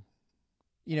you being,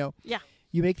 Yeah.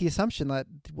 you make the assumption that,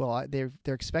 well, they're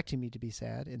expecting me to be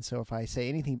sad. And so if I say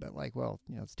anything but like, well,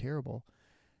 it's terrible,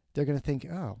 they're going to think,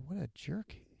 oh, what a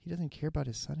jerk. He doesn't care about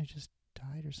his son who just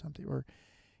died or something. Or,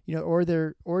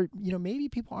 maybe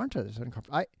people aren't as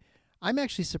uncomfortable. I'm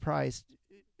actually surprised.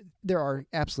 There are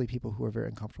absolutely people who are very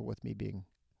uncomfortable with me being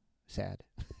sad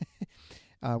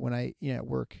when I, at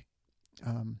work.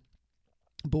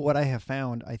 But what I have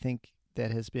found, I think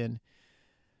that has been,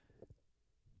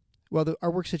 well,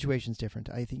 our work situation is different.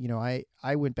 I think,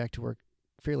 I went back to work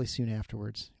fairly soon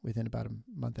afterwards, within about a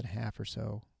month and a half or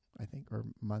so, I think, or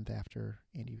a month after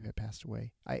Andy had passed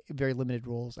away. Very limited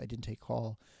roles. I didn't take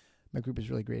call. My group was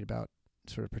really great about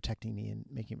sort of protecting me and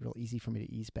making it real easy for me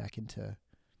to ease back into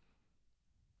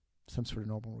some sort of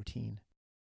normal routine.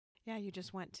 Yeah, you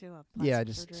just went to a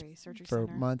plastic surgery for center. a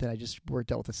month, and I just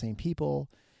dealt with the same people,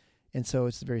 and so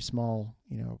it's a very small,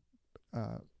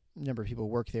 number of people who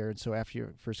work there, and so after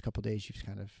your first couple of days, you've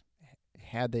kind of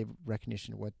had the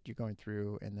recognition of what you're going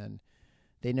through, and then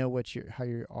they know how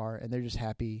you are, and they're just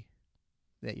happy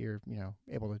that you're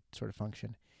able to sort of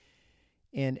function.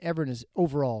 And everyone is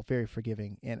overall very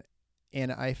forgiving, and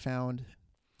I found,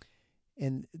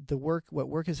 and what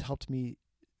work has helped me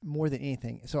more than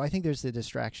anything. So I think there's the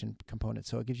distraction component.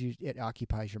 So it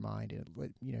occupies your mind.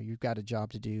 You've got a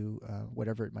job to do,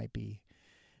 whatever it might be,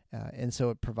 and so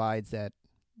it provides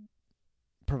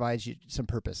you some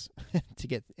purpose to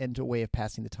get into a way of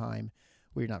passing the time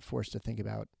where you're not forced to think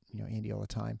about Andy all the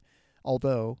time.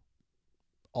 Although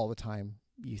all the time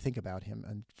you think about him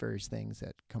and various things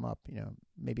that come up.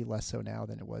 Maybe less so now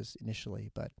than it was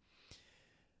initially, but.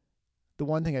 The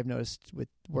one thing I've noticed with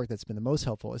work that's been the most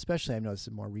helpful, especially I've noticed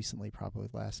it more recently, probably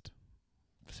the last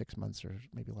 6 months or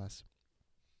maybe less,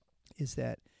 is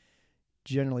that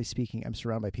generally speaking, I'm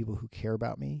surrounded by people who care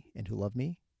about me and who love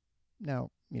me.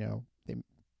 Now, they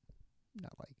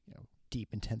not like, deep,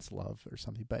 intense love or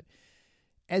something, but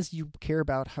as you care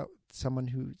about someone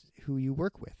who you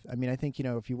work with. I mean, I think,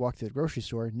 if you walk to the grocery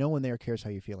store, no one there cares how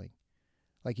you're feeling.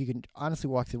 Like, you can honestly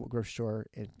walk to the grocery store,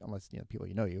 unless, people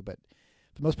you, but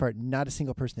for the most part, not a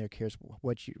single person there cares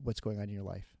what's going on in your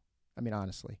life. I mean,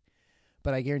 honestly.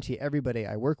 But I guarantee everybody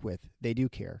I work with, they do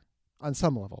care on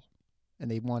some level, and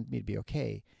they want me to be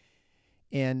okay.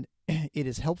 And it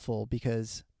is helpful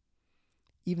because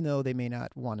even though they may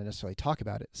not want to necessarily talk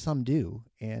about it, some do.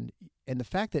 And the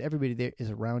fact that everybody there is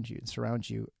around you and surrounds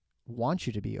you, wants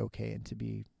you to be okay and to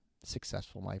be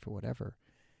successful in life or whatever,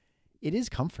 it is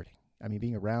comforting. I mean,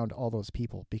 being around all those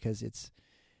people, because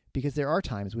there are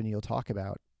times when you'll talk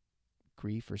about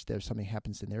grief or there's something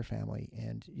happens in their family,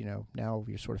 and now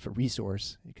you're sort of a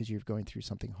resource because you're going through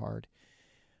something hard,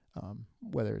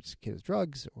 whether it's kids with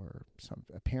drugs or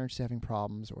a parent's having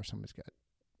problems or someone's got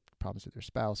problems with their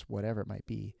spouse, whatever it might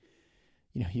be.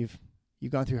 You've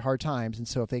gone through hard times, and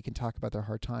so if they can talk about their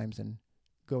hard times and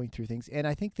going through things, and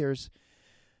I think there's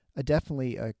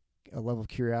definitely a level of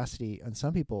curiosity on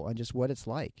some people on just what it's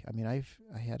like. I mean, I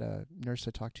had a nurse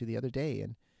I talked to the other day,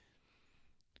 and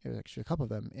there was actually a couple of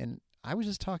them, and I was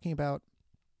just talking about,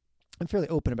 I'm fairly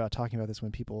open about talking about this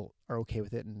when people are okay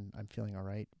with it and I'm feeling all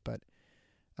right, but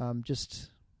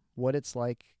just what it's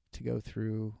like to go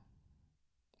through,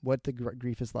 what the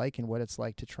grief is like, and what it's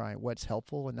like to try, what's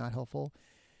helpful and not helpful.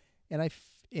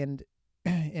 And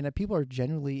and people are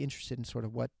genuinely interested in sort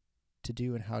of what to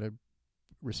do and how to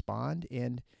respond.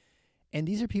 And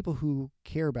these are people who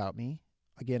care about me,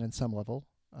 again, on some level.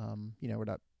 We're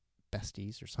not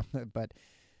besties or something, but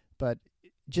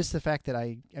just the fact that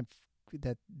I am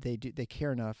that they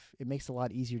care enough, it makes it a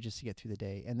lot easier just to get through the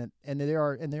day. And there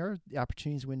are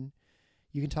opportunities when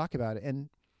you can talk about it. And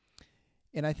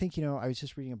I think, I was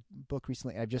just reading a book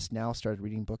recently. I've just now started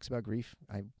reading books about grief.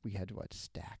 We had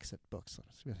stacks of books.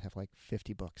 We have like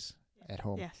 50 books at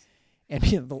home. Yes. And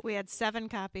we had 7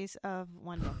 copies of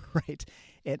one book. Right.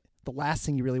 And the last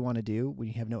thing you really want to do when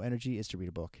you have no energy is to read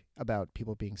a book about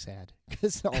people being sad.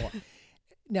 Because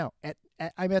now,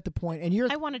 I'm at the point,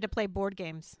 and I wanted to play board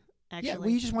games, actually. Yeah, well,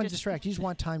 you just want to distract. You just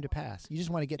want time to pass. You just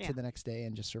want to get to the next day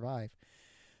and just survive.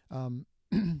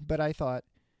 But I thought,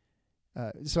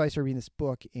 so I started reading this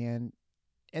book, and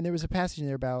there was a passage in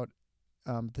there about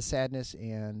the sadness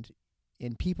and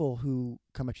in people who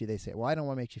come up to you, they say, well, I don't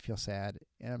want to make you feel sad.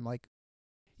 And I'm like,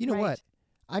 you know what?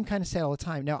 I'm kind of sad all the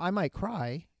time. Now, I might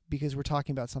cry because we're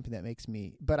talking about something that makes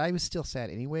me, but I was still sad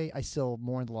anyway. I still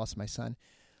mourned the loss of my son.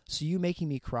 So you making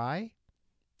me cry,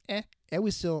 it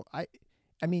was still, I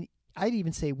mean, I'd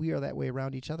even say we are that way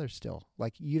around each other still.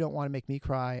 Like, you don't want to make me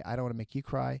cry. I don't want to make you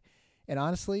cry. And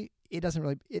honestly, it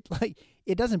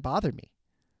doesn't bother me.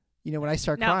 When I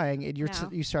start crying and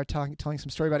you start telling some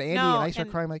story about Andy and I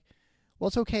start crying, I'm like, well,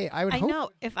 it's okay. I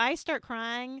know if I start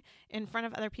crying in front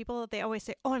of other people, they always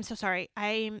say, "Oh, I'm so sorry.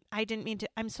 I didn't mean to.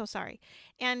 I'm so sorry."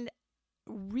 And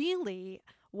really,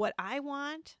 what I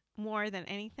want more than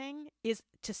anything is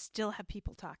to still have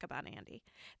people talk about Andy.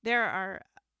 There are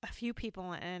a few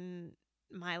people in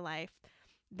my life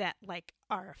that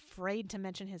are afraid to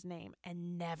mention his name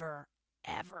and never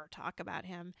ever talk about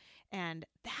him, and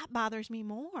that bothers me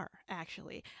more.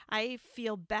 Actually, I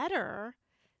feel better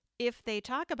if they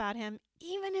talk about him,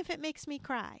 even if it makes me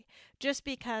cry, just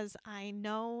because I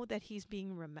know that he's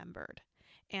being remembered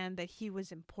and that he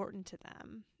was important to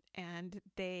them, and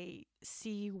they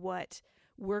see what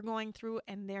we're going through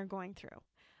and they're going through.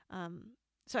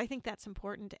 So I think that's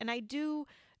important. And I do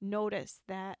notice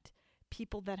that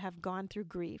people that have gone through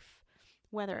grief,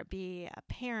 whether it be a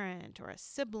parent or a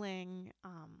sibling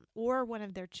or one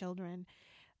of their children,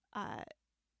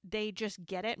 they just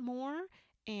get it more,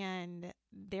 and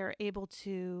they're able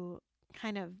to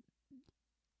kind of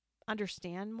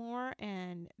understand more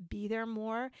and be there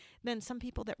more than some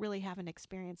people that really haven't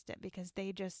experienced it, because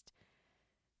they just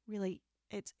really,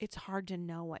 it's hard to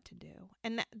know what to do.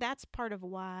 And that's part of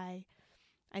why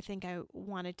I think I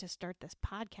wanted to start this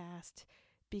podcast,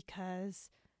 because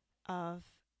of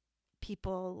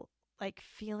people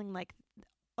feeling like,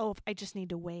 oh, I just need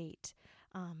to wait.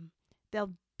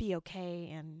 They'll be okay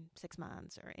in 6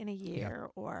 months or in a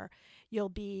year, or you'll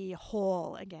be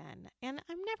whole again. And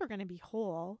I'm never going to be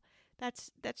whole.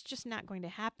 That's just not going to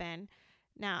happen.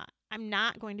 Now, I'm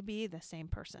not going to be the same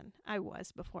person I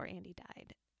was before Andy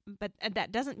died. But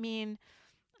that doesn't mean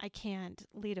I can't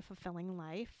lead a fulfilling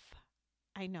life.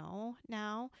 I know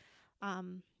now.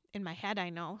 In my head, I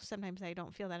know. Sometimes I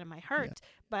don't feel that in my heart,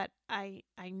 but I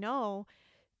know.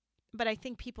 But I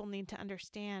think people need to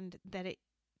understand that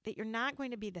you're not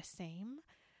going to be the same.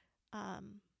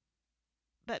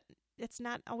 But it's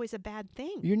not always a bad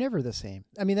thing. You're never the same.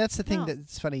 I mean, that's the thing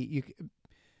that's funny.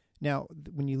 Now,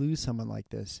 when you lose someone like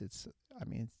this, it's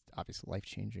obviously a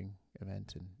life-changing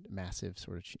event and massive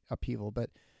sort of upheaval. But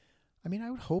I mean,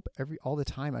 I would hope all the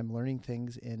time I'm learning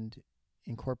things and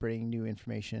incorporating new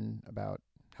information about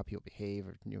how people behave,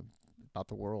 or about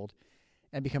the world,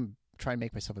 and try and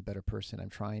make myself a better person.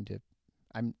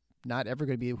 I'm not ever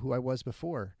going to be who I was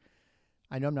before.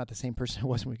 I know I'm not the same person I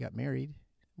was when we got married.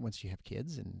 Once you have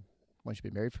kids and once you've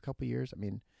been married for a couple of years, I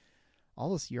mean,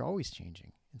 all this, you're always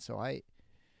changing. And so I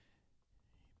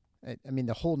mean,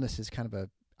 the wholeness is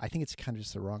I think it's kind of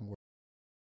just the wrong word,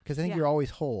 because I think you're always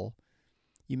whole.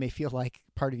 You may feel like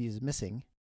part of you is missing.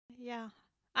 Yeah,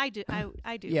 I do.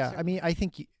 I do. Yeah. Certainly. I mean,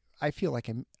 I feel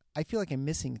like I'm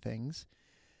missing things,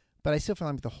 but I still feel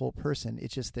I'm the whole person.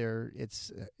 It's just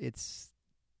it's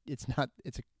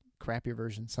a crappier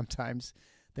version sometimes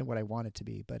than what I want it to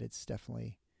be, but it's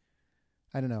definitely,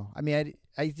 I don't know. I mean,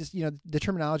 I just, the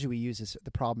terminology we use is,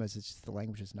 the problem is, it's just the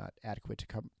language is not adequate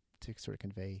to sort of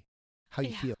convey how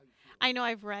you feel. I know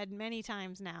I've read many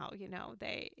times now,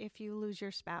 if you lose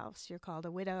your spouse, you're called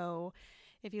a widow.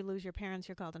 If you lose your parents,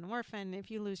 you're called an orphan.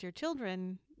 If you lose your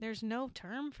children, there's no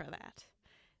term for that.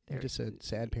 You're just a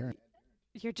sad parent.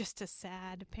 You're just a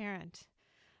sad parent.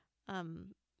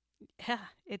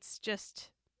 It's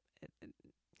just,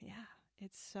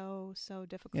 it's so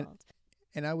difficult.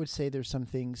 And I would say there's some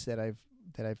things that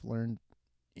I've learned,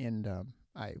 and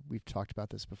we've talked about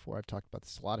this before. I've talked about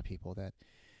this to a lot of people, that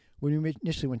when we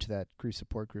initially went to that grief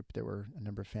support group, there were a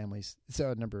number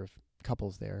of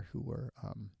couples there who were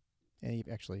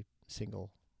actually single,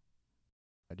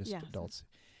 just adults.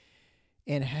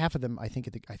 And half of them, I think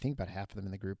about half of them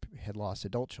in the group had lost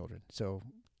adult children. So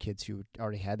kids who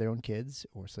already had their own kids,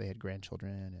 or so they had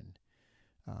grandchildren,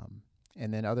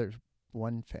 and then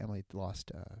one family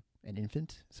lost an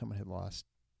infant. Someone had lost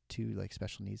two like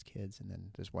special needs kids, and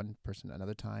then there's one person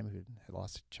another time who had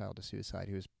lost a child to suicide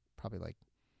who was probably like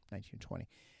 19 or 20.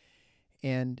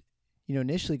 And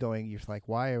initially you're like,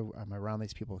 why am I around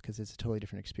these people? Because it's a totally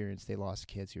different experience. They lost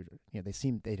kids who,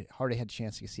 they hardly had a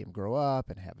chance to see them grow up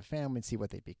and have a family and see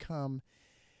what they become.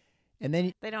 And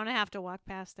then they don't have to walk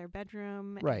past their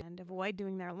bedroom right. and avoid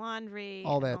doing their laundry.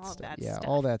 All that stuff.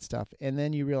 All that stuff. And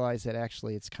then you realize that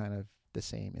actually it's kind of the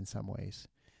same in some ways.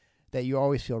 That you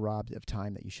always feel robbed of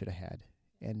time that you should have had,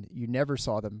 and you never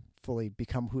saw them fully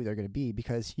become who they're going to be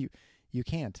because you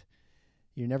can't.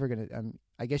 You're never going to.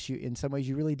 I guess in some ways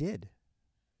you really did.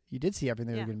 You did see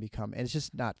everything they were going to become, and it's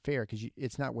just not fair because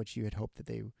it's not what you had hoped that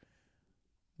they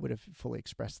would have fully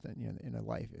expressed in a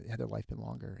life had their life been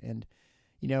longer. And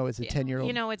as a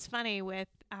 10-year-old, it's funny with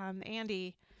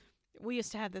Andy. We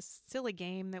used to have this silly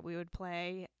game that we would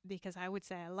play because I would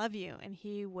say, I love you. And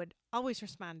he would always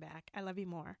respond back, I love you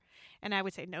more. And I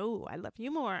would say, no, I love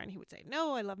you more. And he would say,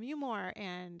 no, I love you more.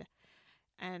 And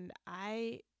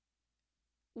I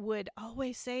would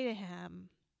always say to him,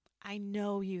 I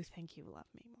know you think you love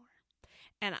me more.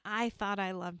 And I thought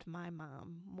I loved my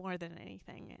mom more than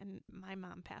anything. And my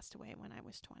mom passed away when I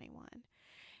was 21.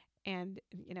 And,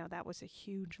 that was a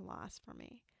huge loss for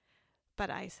me. But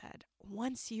I said,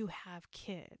 once you have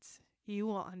kids, you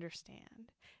will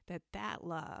understand that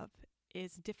love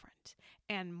is different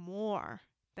and more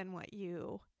than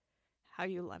how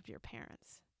you loved your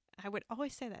parents. I would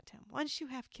always say that to him. Once you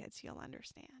have kids, you'll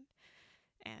understand.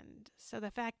 And so the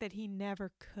fact that he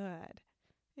never could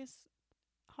is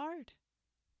hard.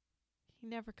 He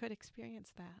never could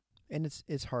experience that. And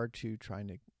it's hard to trying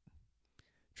to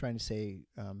say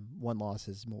one loss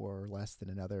is more or less than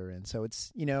another, and so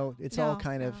it's all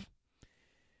kind of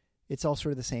it's all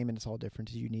sort of the same, and it's all different.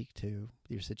 It's unique to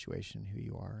your situation, who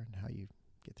you are, and how you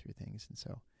get through things. And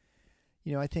so,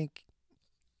 I think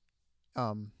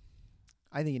an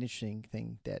interesting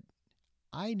thing that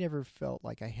I never felt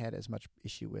like I had as much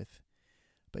issue with,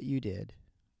 but you did,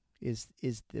 is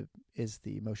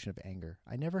the emotion of anger.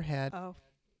 I never had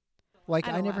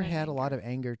I never had a lot of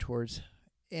anger towards.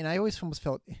 And I always almost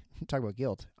felt, talk about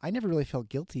guilt, I never really felt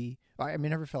guilty. I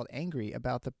never felt angry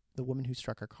about the woman who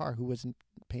struck her car, who wasn't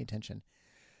paying attention.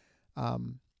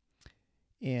 And,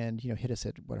 hit us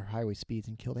at her highway speeds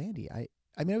and killed Andy. I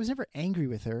was never angry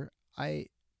with her. I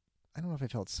don't know if I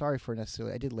felt sorry for her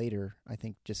necessarily. I did later, I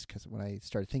think, just because when I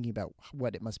started thinking about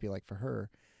what it must be like for her.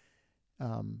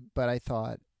 But I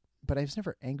was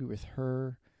never angry with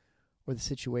her or the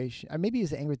situation. Maybe I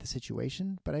was angry with the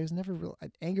situation, but I was never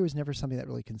anger was never something that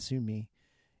really consumed me.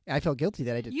 I felt guilty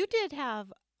that I did. You did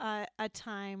have a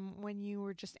time when you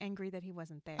were just angry that he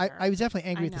wasn't there. I was definitely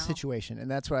angry at the situation,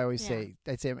 and that's what I always say.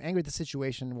 I'd say I'm angry at the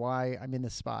situation, why I'm in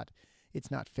this spot.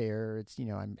 It's not fair. It's,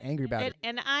 I'm angry about it.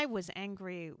 And I was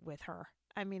angry with her.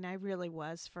 I mean, I really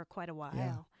was for quite a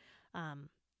while. Yeah.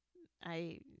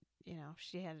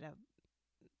 She had a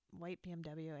white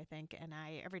BMW, I think, and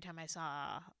every time I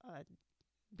saw a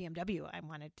BMW, I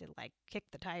wanted to kick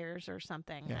the tires or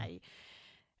something. Yeah.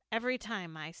 Every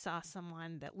time I saw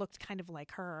someone that looked kind of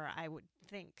like her, I would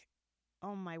think,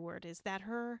 oh my word, is that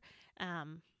her? I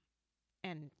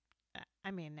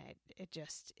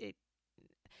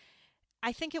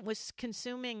think it was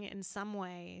consuming in some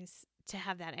ways to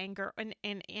have that anger and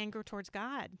anger towards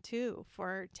God too,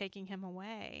 for taking him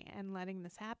away and letting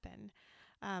this happen.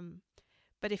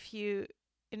 But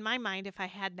in my mind, if I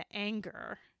had the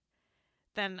anger,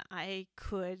 then I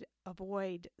could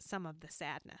avoid some of the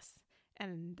sadness.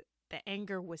 And the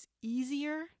anger was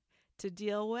easier to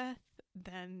deal with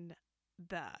than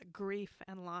the grief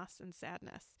and loss and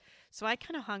sadness. So I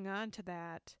kind of hung on to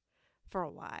that for a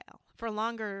while, for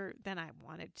longer than I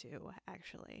wanted to,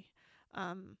 actually.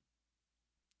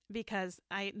 Because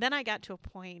I got to a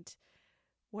point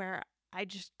where I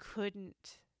just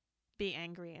couldn't be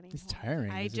angry anymore. It's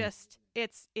tiring.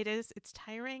 It's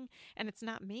tiring, and it's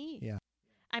not me. Yeah.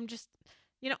 I'm just,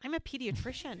 I'm a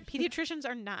pediatrician. Pediatricians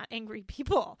are not angry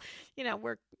people.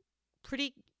 We're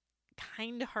pretty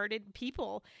kind-hearted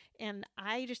people, and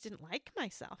I just didn't like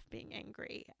myself being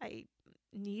angry. I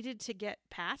needed to get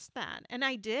past that, and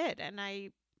I did, and I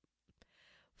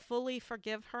fully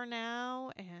forgive her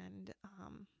now. And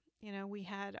we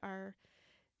had our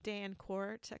day in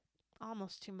court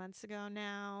almost 2 months ago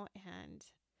now, and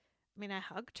I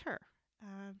hugged her.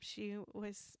 She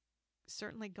was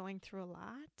certainly going through a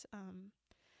lot.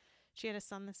 She had a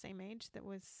son the same age that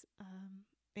was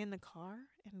in the car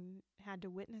and had to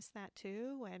witness that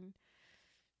too. And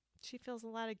she feels a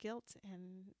lot of guilt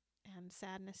and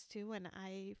sadness too. And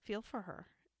I feel for her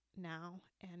now.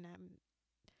 And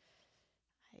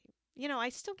I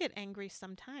still get angry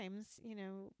sometimes,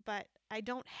 but I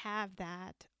don't have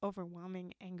that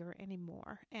overwhelming anger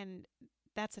anymore. And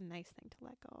that's a nice thing to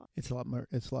let go of. It's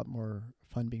a lot more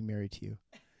fun being married to you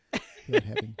without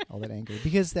having all that anger,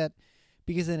 because then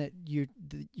you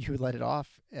would let it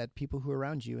off at people who are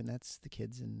around you, and that's the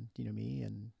kids and me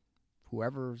and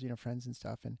whoever, friends and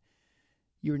stuff. And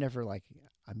you were never like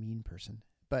a mean person,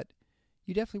 but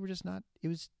you definitely were just not. It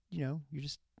was you're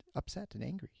just upset and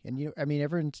angry, and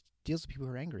everyone deals with people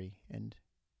who are angry, and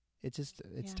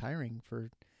it's tiring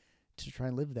to try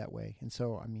and live that way. And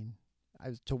so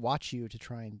to watch you to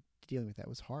try and dealing with that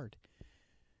was hard,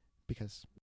 because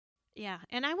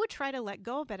and I would try to let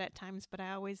go of it at times, but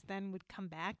I always then would come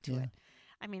back to it.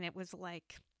 It was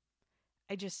like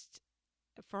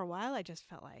for a while I just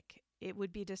felt like it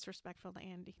would be disrespectful to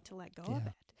Andy to let go of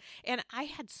it. And I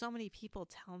had so many people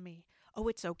tell me, "Oh,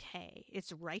 it's okay.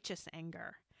 It's righteous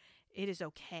anger. It is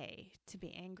okay to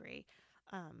be angry."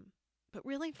 But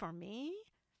really, for me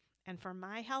and for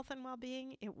my health and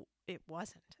well-being, it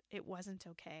wasn't. It wasn't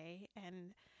okay.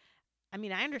 And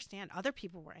I understand other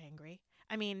people were angry.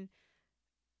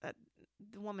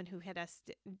 The woman who hit us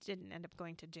didn't end up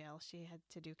going to jail. She had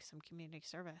to do some community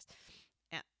service.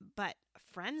 But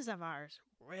friends of ours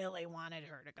really wanted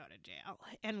her to go to jail.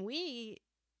 And we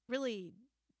really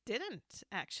didn't,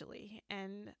 actually.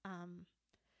 And I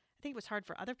think it was hard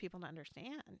for other people to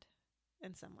understand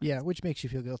in some ways. Yeah, which makes you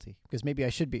feel guilty, because maybe I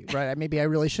should be, right? Maybe I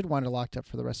really should want her locked up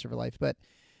for the rest of her life. But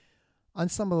on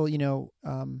some level, I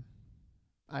don't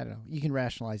know. You can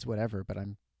rationalize whatever, but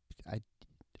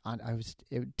I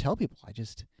would tell people,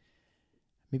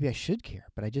 maybe I should care,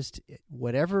 but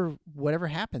whatever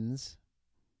happens,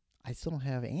 I still don't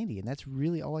have Andy, and that's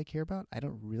really all I care about. I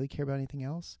don't really care about anything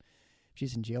else. If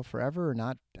she's in jail forever or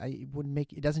not,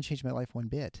 it doesn't change my life one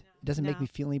bit. It doesn't make me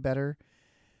feel any better.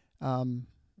 And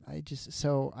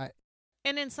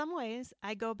in some ways,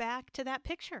 I go back to that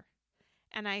picture,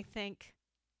 and I think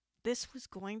this was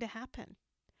going to happen.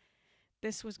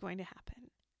 This was going to happen.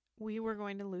 We were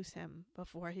going to lose him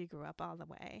before he grew up all the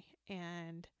way,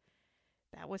 and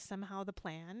that was somehow the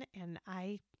plan. And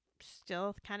I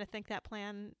still kind of think that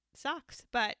plan sucks,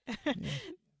 but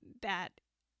that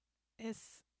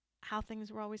is how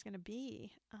things were always going to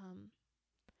be.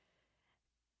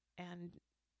 And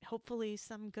hopefully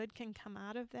some good can come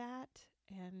out of that.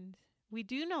 And we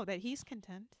do know that he's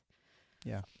content.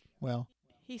 Yeah. Well,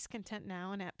 he's content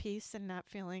now and at peace and not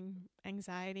feeling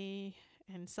anxiety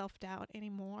and self-doubt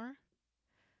anymore.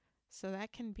 So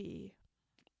that can be,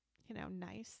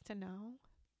 nice to know.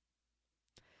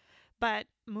 But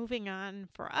moving on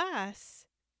for us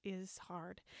is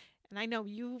hard. And I know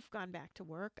you've gone back to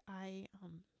work. I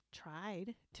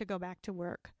tried to go back to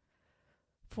work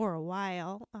for a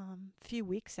while, a few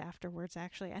weeks afterwards,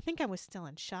 actually. I think I was still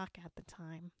in shock at the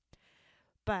time.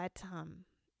 But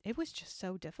it was just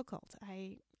so difficult.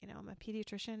 I'm a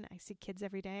pediatrician. I see kids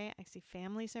every day. I see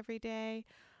families every day.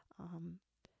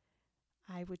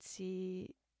 I would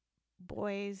see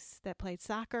boys that played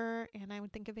soccer, and I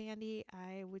would think of Andy.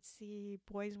 I would see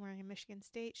boys wearing a Michigan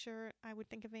State shirt. I would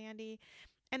think of Andy.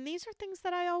 And these are things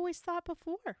that I always thought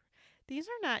before. These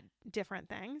are not different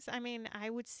things. I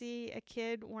would see a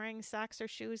kid wearing socks or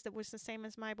shoes that was the same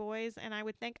as my boys, and I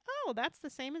would think, oh, that's the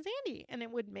same as Andy, and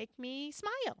it would make me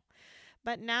smile.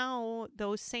 But now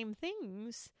those same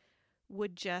things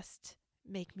would just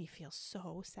make me feel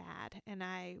so sad, and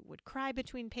I would cry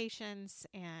between patients,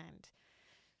 and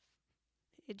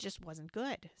it just wasn't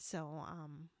good. So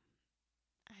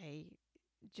I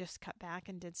just cut back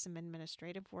and did some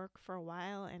administrative work for a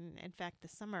while, and in fact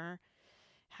this summer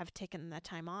have taken the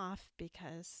time off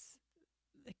because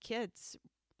the kids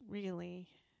really,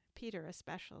 Peter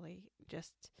especially,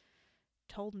 just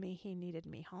told me he needed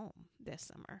me home this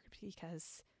summer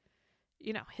because,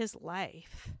 his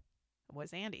life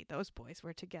was Andy. Those boys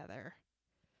were together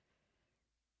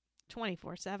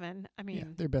 24/7.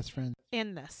 they're best friends.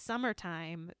 In the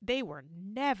summertime, they were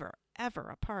never, ever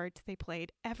apart. They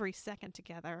played every second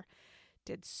together,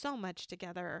 did so much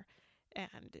together.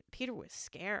 And Peter was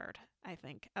scared, I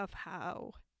think, of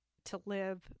how to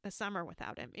live the summer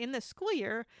without him. In the school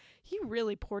year, he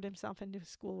really poured himself into his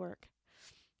schoolwork.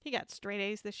 He got straight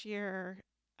A's this year.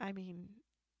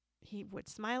 He would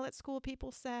smile at school,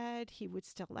 people said. He would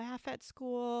still laugh at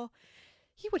school.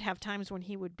 He would have times when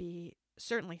he would be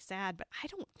certainly sad, but I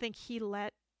don't think he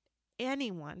let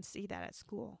anyone see that at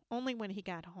school. Only when he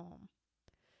got home.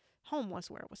 Home was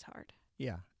where it was hard.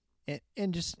 Yeah.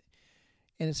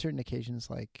 And at certain occasions,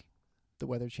 like the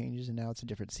weather changes and now it's a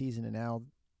different season and now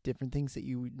different things that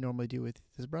you would normally do with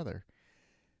his brother.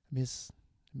 I mean,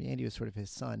 Andy was sort of his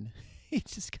son. He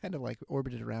just kind of like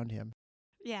orbited around him.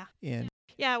 Yeah. And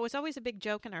Yeah, it was always a big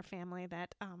joke in our family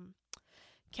that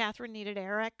Catherine needed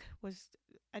Eric, was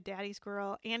a daddy's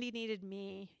girl. Andy needed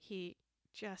me. He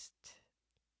just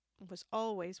was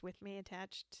always with me,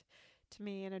 attached to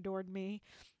me and adored me.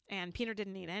 And Peter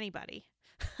didn't need anybody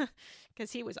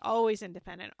because he was always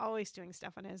independent, always doing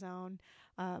stuff on his own.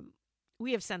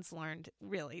 We have since learned,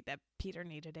 really, that Peter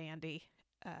needed Andy.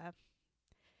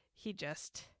 He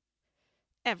just,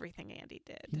 everything Andy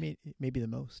did. he made maybe the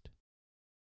most.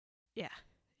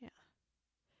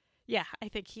 Yeah, I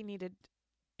think he needed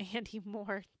Andy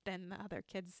more than the other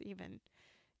kids even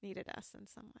needed us in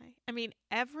some way. I mean,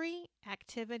 every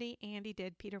activity Andy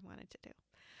did, Peter wanted to do.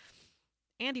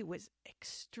 Andy was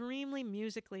extremely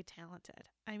musically talented.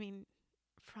 I mean,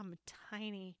 from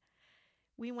tiny,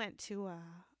 we went to a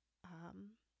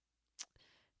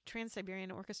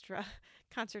Trans-Siberian Orchestra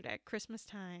concert at Christmas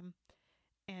time,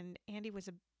 and Andy was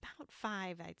about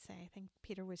 5, I'd say. I think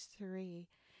Peter was 3.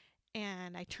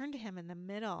 And I turned to him in the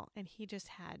middle, and he just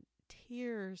had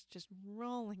tears just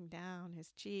rolling down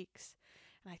his cheeks.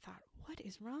 And I thought, what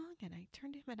is wrong? And I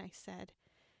turned to him and I said,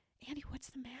 Andy, what's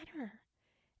the matter?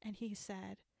 And he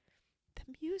said,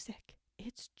 the music,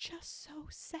 it's just so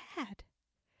sad.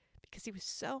 Because he was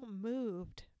so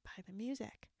moved by the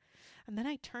music. And then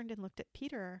I turned and looked at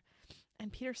Peter,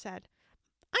 and Peter said,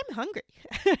 I'm hungry.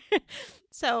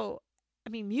 So, I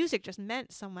mean, music just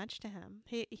meant so much to him.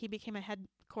 He became a head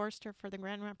chorister for the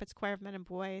Grand Rapids Choir of Men and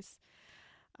Boys,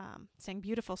 sang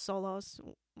beautiful solos,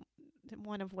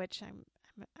 one of which I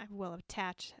will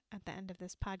attach at the end of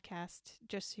this podcast,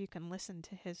 just so you can listen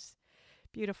to his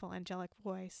beautiful angelic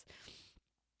voice.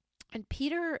 And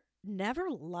Peter never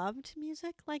loved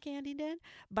music like Andy did,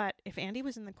 but if Andy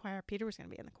was in the choir, Peter was going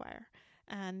to be in the choir.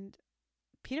 And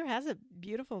Peter has a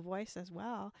beautiful voice as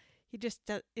well. He just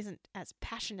isn't as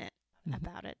passionate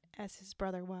about it as his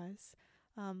brother was.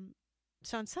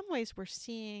 So in some ways, we're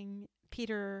seeing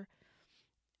Peter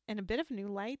in a bit of a new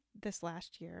light this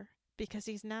last year, because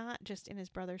he's not just in his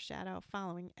brother's shadow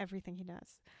following everything he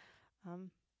does.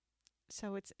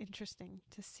 So it's interesting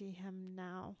to see him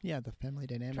now. Yeah, the family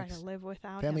dynamics. Try to live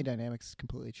without family him. dynamics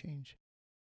completely change.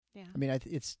 Yeah. I mean,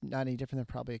 it's not any different than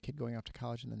probably a kid going off to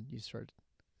college, and then you start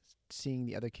seeing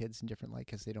the other kids in different light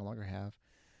because they no longer have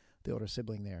the older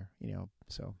sibling there, you know.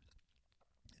 So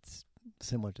it's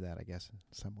similar to that, I guess, in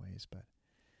some ways, but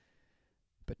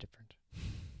different.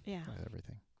 Yeah. With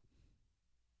everything.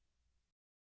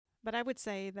 But I would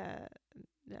say the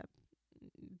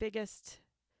biggest,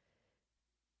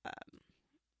 I've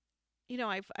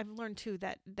learned too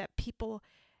that people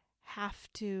have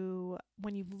to,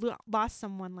 when you've lost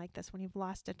someone like this, when you've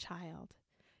lost a child,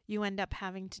 you end up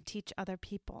having to teach other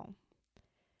people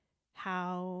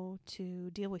how to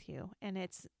deal with you. And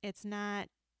it's not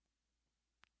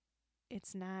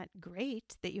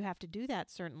great that you have to do that,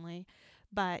 certainly,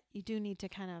 but you do need to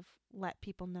kind of let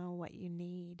people know what you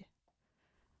need.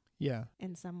 Yeah.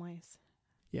 In some ways.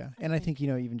 Yeah. And I think,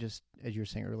 even just as you were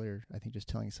saying earlier, I think just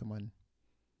telling someone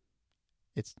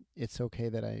it's okay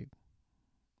that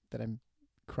I'm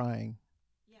crying.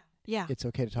 Yeah. It's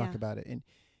okay to talk about it. And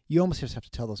you almost just have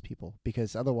to tell those people,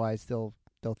 because otherwise they'll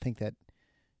think that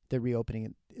they're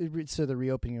reopening it. So they're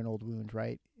reopening an old wound,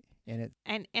 right? And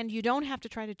you don't have to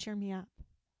try to cheer me up.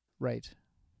 Right.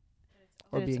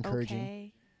 Or be encouraging.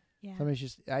 Okay. Yeah.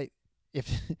 Sometimes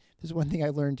if there's one thing I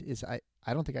learned is I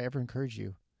don't think I ever encourage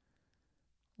you.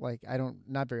 Like,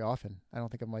 not very often. I don't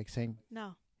think I'm like saying,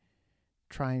 no,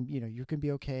 try and, you're going to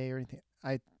be okay or anything.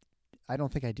 I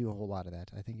don't think I do a whole lot of that.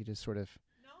 I think you just sort of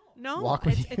walk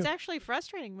with you. It's actually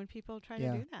frustrating when people try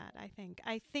to do that. I think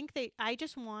I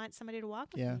just want somebody to walk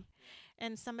with me,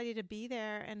 and somebody to be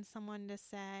there, and someone to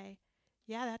say,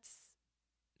 yeah,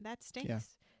 that stinks. Yeah.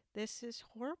 This is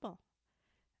horrible.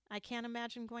 I can't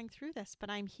imagine going through this, but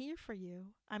I'm here for you.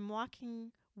 I'm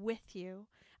walking with you.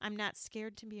 I'm not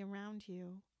scared to be around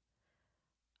you.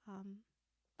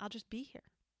 I'll just be here.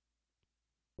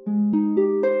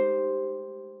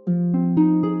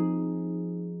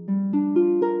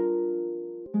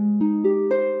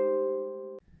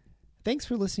 Thanks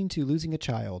for listening to Losing a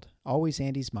Child, Always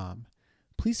Andy's Mom.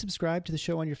 Please subscribe to the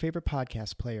show on your favorite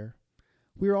podcast player.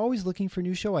 We are always looking for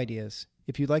new show ideas.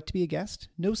 If you'd like to be a guest,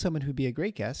 know someone who'd be a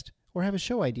great guest, or have a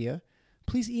show idea,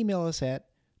 please email us at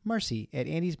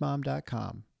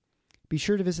marcy@andysmom.com. Be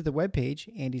sure to visit the webpage,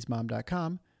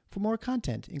 andysmom.com, for more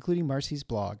content, including Marcy's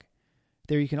blog.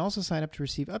 There you can also sign up to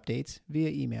receive updates via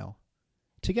email.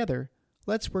 Together,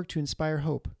 let's work to inspire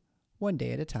hope, one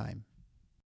day at a time.